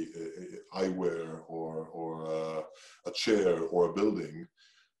a eyewear or a chair or a building,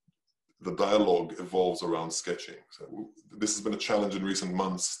 the dialogue evolves around sketching. So this has been a challenge in recent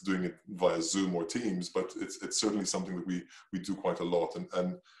months, doing it via Zoom or Teams, but it's certainly something that we do quite a lot.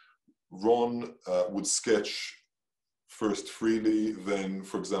 And Ron would sketch first freely, then,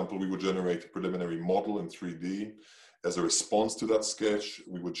 for example, we would generate a preliminary model in 3D. As a response to that sketch,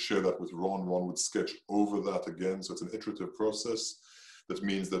 we would share that with Ron. Ron would sketch over that again. So it's an iterative process. That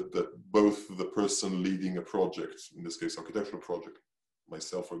means that both the person leading a project, in this case, architectural project,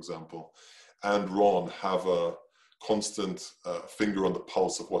 myself, for example, and Ron have a constant finger on the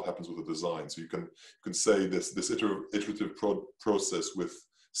pulse of what happens with the design. So you can say this iterative process with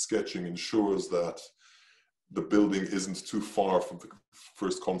sketching ensures that the building isn't too far from the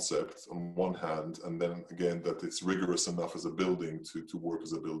first concept on one hand, and then again that it's rigorous enough as a building to work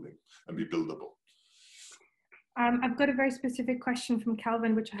as a building and be buildable. I've got a very specific question from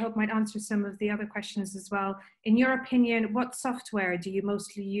Calvin, which I hope might answer some of the other questions as well. In your opinion, what software do you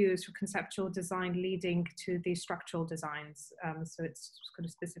mostly use for conceptual design leading to the structural designs? So it's kind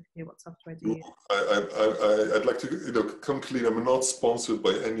of specifically, what software do you use? I'd like to come clean. I'm not sponsored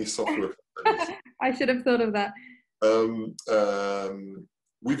by any software companies. I should have thought of that.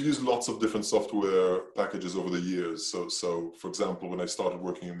 We've used lots of different software packages over the years. So for example, when I started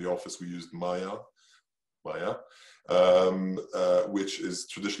working in the office, we used Maya, which is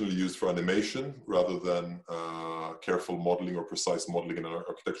traditionally used for animation rather than careful modeling or precise modeling in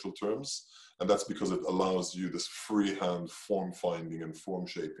architectural terms. And that's because it allows you this freehand form finding and form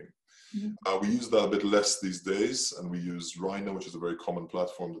shaping. We use that a bit less these days, and we use Rhino, which is a very common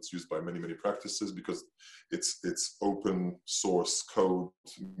platform that's used by many practices, because it's open source code.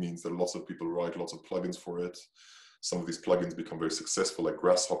 It means that lots of people write lots of plugins for it. Some of these plugins become very successful, like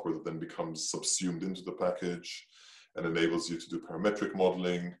Grasshopper, that then becomes subsumed into the package and enables you to do parametric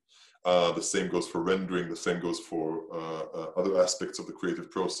modeling. The same goes for rendering. The same goes for other aspects of the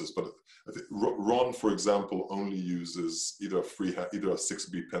creative process. But I think Ron, for example, only uses either a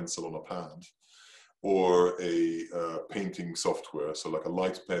 6B pencil on a pad or a painting software. So like a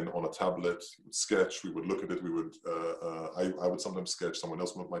light pen on a tablet, sketch, we would look at it, I would sometimes sketch, someone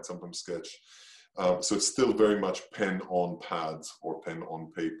else might sometimes sketch. So it's still very much pen on pad or pen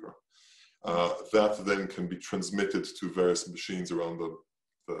on paper. That then can be transmitted to various machines around the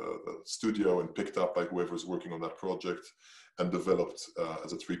studio and picked up by whoever's working on that project and developed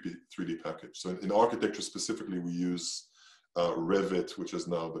as a 3D package. So in architecture specifically, we use Revit, which is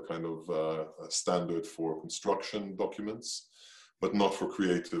now the kind of standard for construction documents, but not for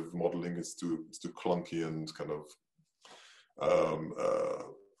creative modeling. It's too clunky and kind of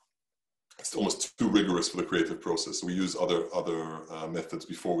it's almost too rigorous for the creative process. So we use other methods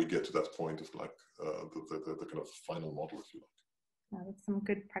before we get to that point of like the kind of final model, if you like. That's some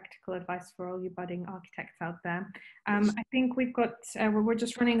good practical advice for all you budding architects out there. I think we've got, we're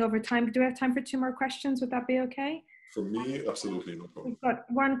just running over time. Do we have time for 2 more questions? Would that be okay? For me, absolutely, no problem. We've got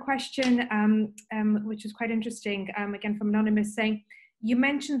one question, which is quite interesting, again from Anonymous, saying, you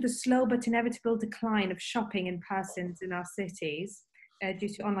mentioned the slow but inevitable decline of shopping in persons in our cities due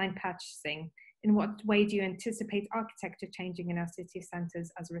to online purchasing. In what way do you anticipate architecture changing in our city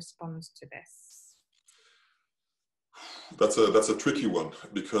centres as a response to this? That's a tricky one,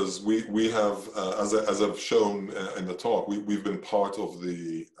 because we have, as I've shown in the talk, we've been part of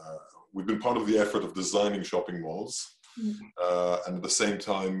the effort of designing shopping malls, and at the same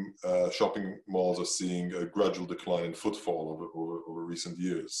time, shopping malls are seeing a gradual decline in footfall over recent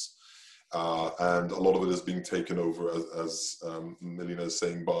years, and a lot of it is being taken over, as Melina is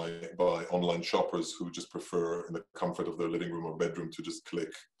saying, by online shoppers who just prefer, in the comfort of their living room or bedroom, to just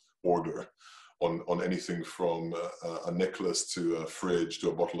click order on anything from a necklace to a fridge to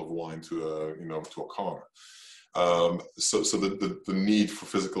a bottle of wine to a car. So the need for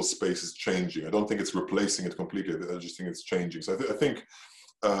physical space is changing. I don't think it's replacing it completely. I just think it's changing. So I think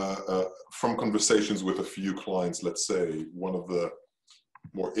from conversations with a few clients, let's say, one of the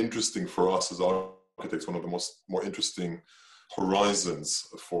more interesting for us as architects, one of the more interesting horizons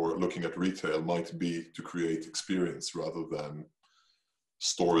for looking at retail might be to create experience rather than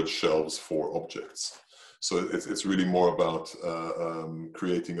storage shelves for objects. So it's really more about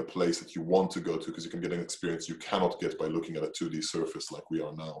creating a place that you want to go to, because you can get an experience you cannot get by looking at a 2D surface like we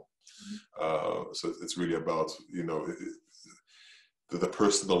are now. So it's really about, the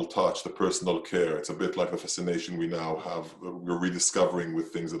personal touch, the personal care. It's a bit like the fascination we now have, we're rediscovering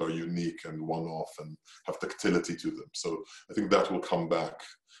with things that are unique and one-off and have tactility to them. So I think that will come back,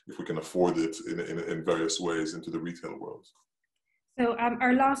 if we can afford it, in various ways into the retail world. So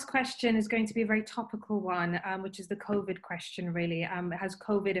our last question is going to be a very topical one, which is the COVID question, really. Has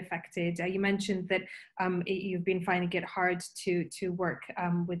COVID affected? You mentioned that you've been finding it hard to work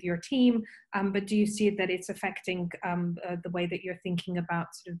with your team, but do you see that it's affecting the way that you're thinking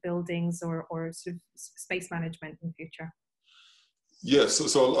about sort of buildings or sort of space management in the future? Yes,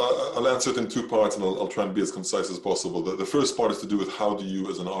 so I'll answer it in two parts, and I'll try and be as concise as possible. The first part is to do with how do you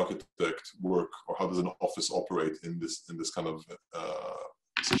as an architect work, or how does an office operate in this kind of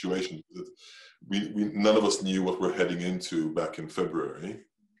situation. None of us knew what we're heading into back in February,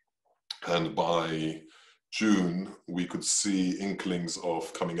 and by June we could see inklings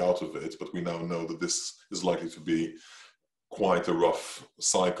of coming out of it, but we now know that this is likely to be quite a rough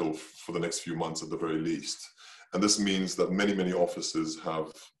cycle for the next few months at the very least. And this means that many, many offices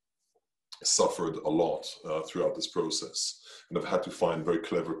have suffered a lot throughout this process, and have had to find very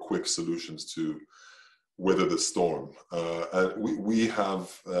clever, quick solutions to weather the storm. And we have,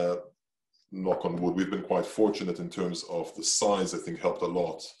 knock on wood, we've been quite fortunate in terms of the size. I think helped a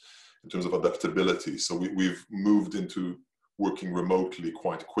lot in terms of adaptability. So we've moved into working remotely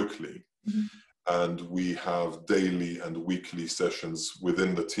quite quickly. Mm-hmm. And we have daily and weekly sessions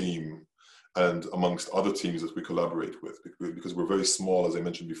within the team and amongst other teams that we collaborate with. Because we're very small, as I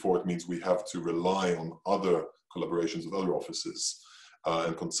mentioned before, it means we have to rely on other collaborations with other offices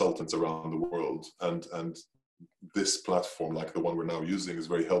and consultants around the world. And this platform, like the one we're now using, is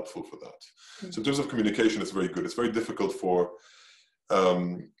very helpful for that. Mm-hmm. So in terms of communication, it's very good. It's very difficult for,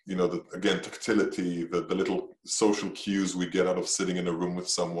 again, tactility, the little social cues we get out of sitting in a room with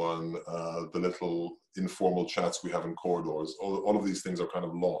someone, the little informal chats we have in corridors, all of these things are kind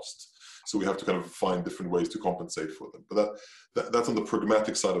of lost. So we have to kind of find different ways to compensate for them. But that's on the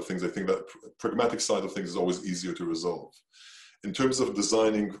pragmatic side of things. I think that pragmatic side of things is always easier to resolve. In terms of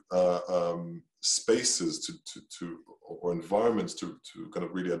designing spaces or environments to kind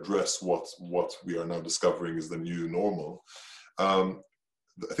of really address what we are now discovering is the new normal,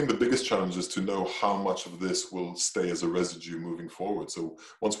 I think the biggest challenge is to know how much of this will stay as a residue moving forward. So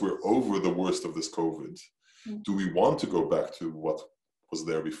once we're over the worst of this COVID, do we want to go back to what was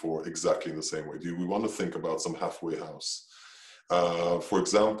there before exactly in the same way? Do we want to think about some halfway house? For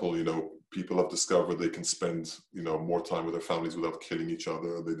example, people have discovered they can spend, more time with their families without killing each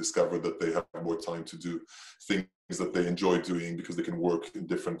other. They discover that they have more time to do things that they enjoy doing because they can work in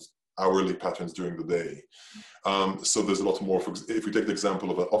different hourly patterns during the day. So there's a lot more. If we take the example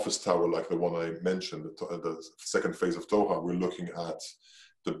of an office tower like the one I mentioned, the second phase of Toha, we're looking at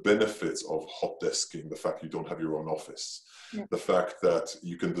the benefits of hot desking, the fact you don't have your own office, the fact that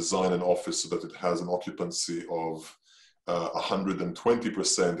you can design an office so that it has an occupancy of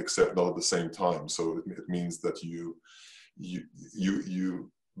 120%, except not at the same time. So it means that you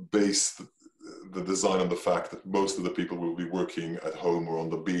base the design on the fact that most of the people will be working at home or on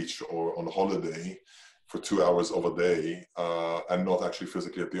the beach or on holiday for 2 hours of a day and not actually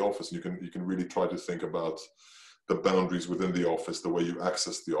physically at the office. And you can really try to think about the boundaries within the office, the way you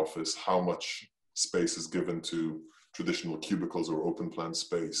access the office, how much space is given to traditional cubicles or open plan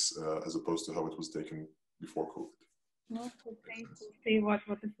space as opposed to how it was taken before COVID. We'll see where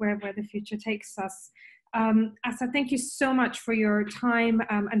the future takes us. Asa, thank you so much for your time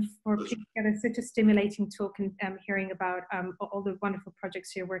and for putting together such a stimulating talk and hearing about all the wonderful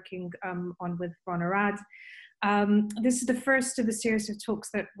projects you're working on with Arad. This is the first of a series of talks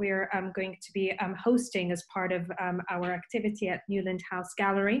that we're going to be hosting as part of our activity at Newland House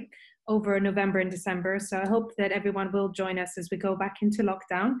Gallery over November and December. So I hope that everyone will join us as we go back into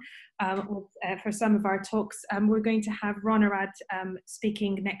lockdown. For some of our talks, we're going to have Ron Arad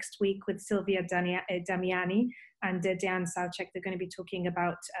speaking next week with Sylvia Damiani and Diane Salchek. They're going to be talking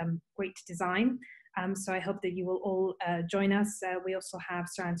about great design. So I hope that you will all join us. We also have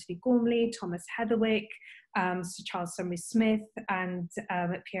Sir Anthony Gormley, Thomas Heatherwick, Sir Charles Summery Smith, and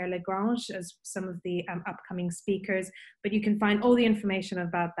Pierre Lagrange as some of the upcoming speakers. But you can find all the information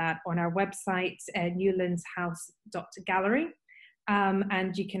about that on our website, newlandshouse.gallery.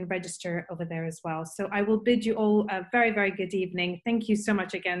 And you can register over there as well. So I will bid you all a very, very good evening. Thank you so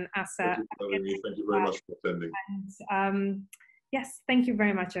much again, Asa. Thank you very much for attending. And yes, thank you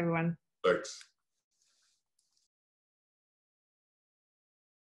very much, everyone. Thanks.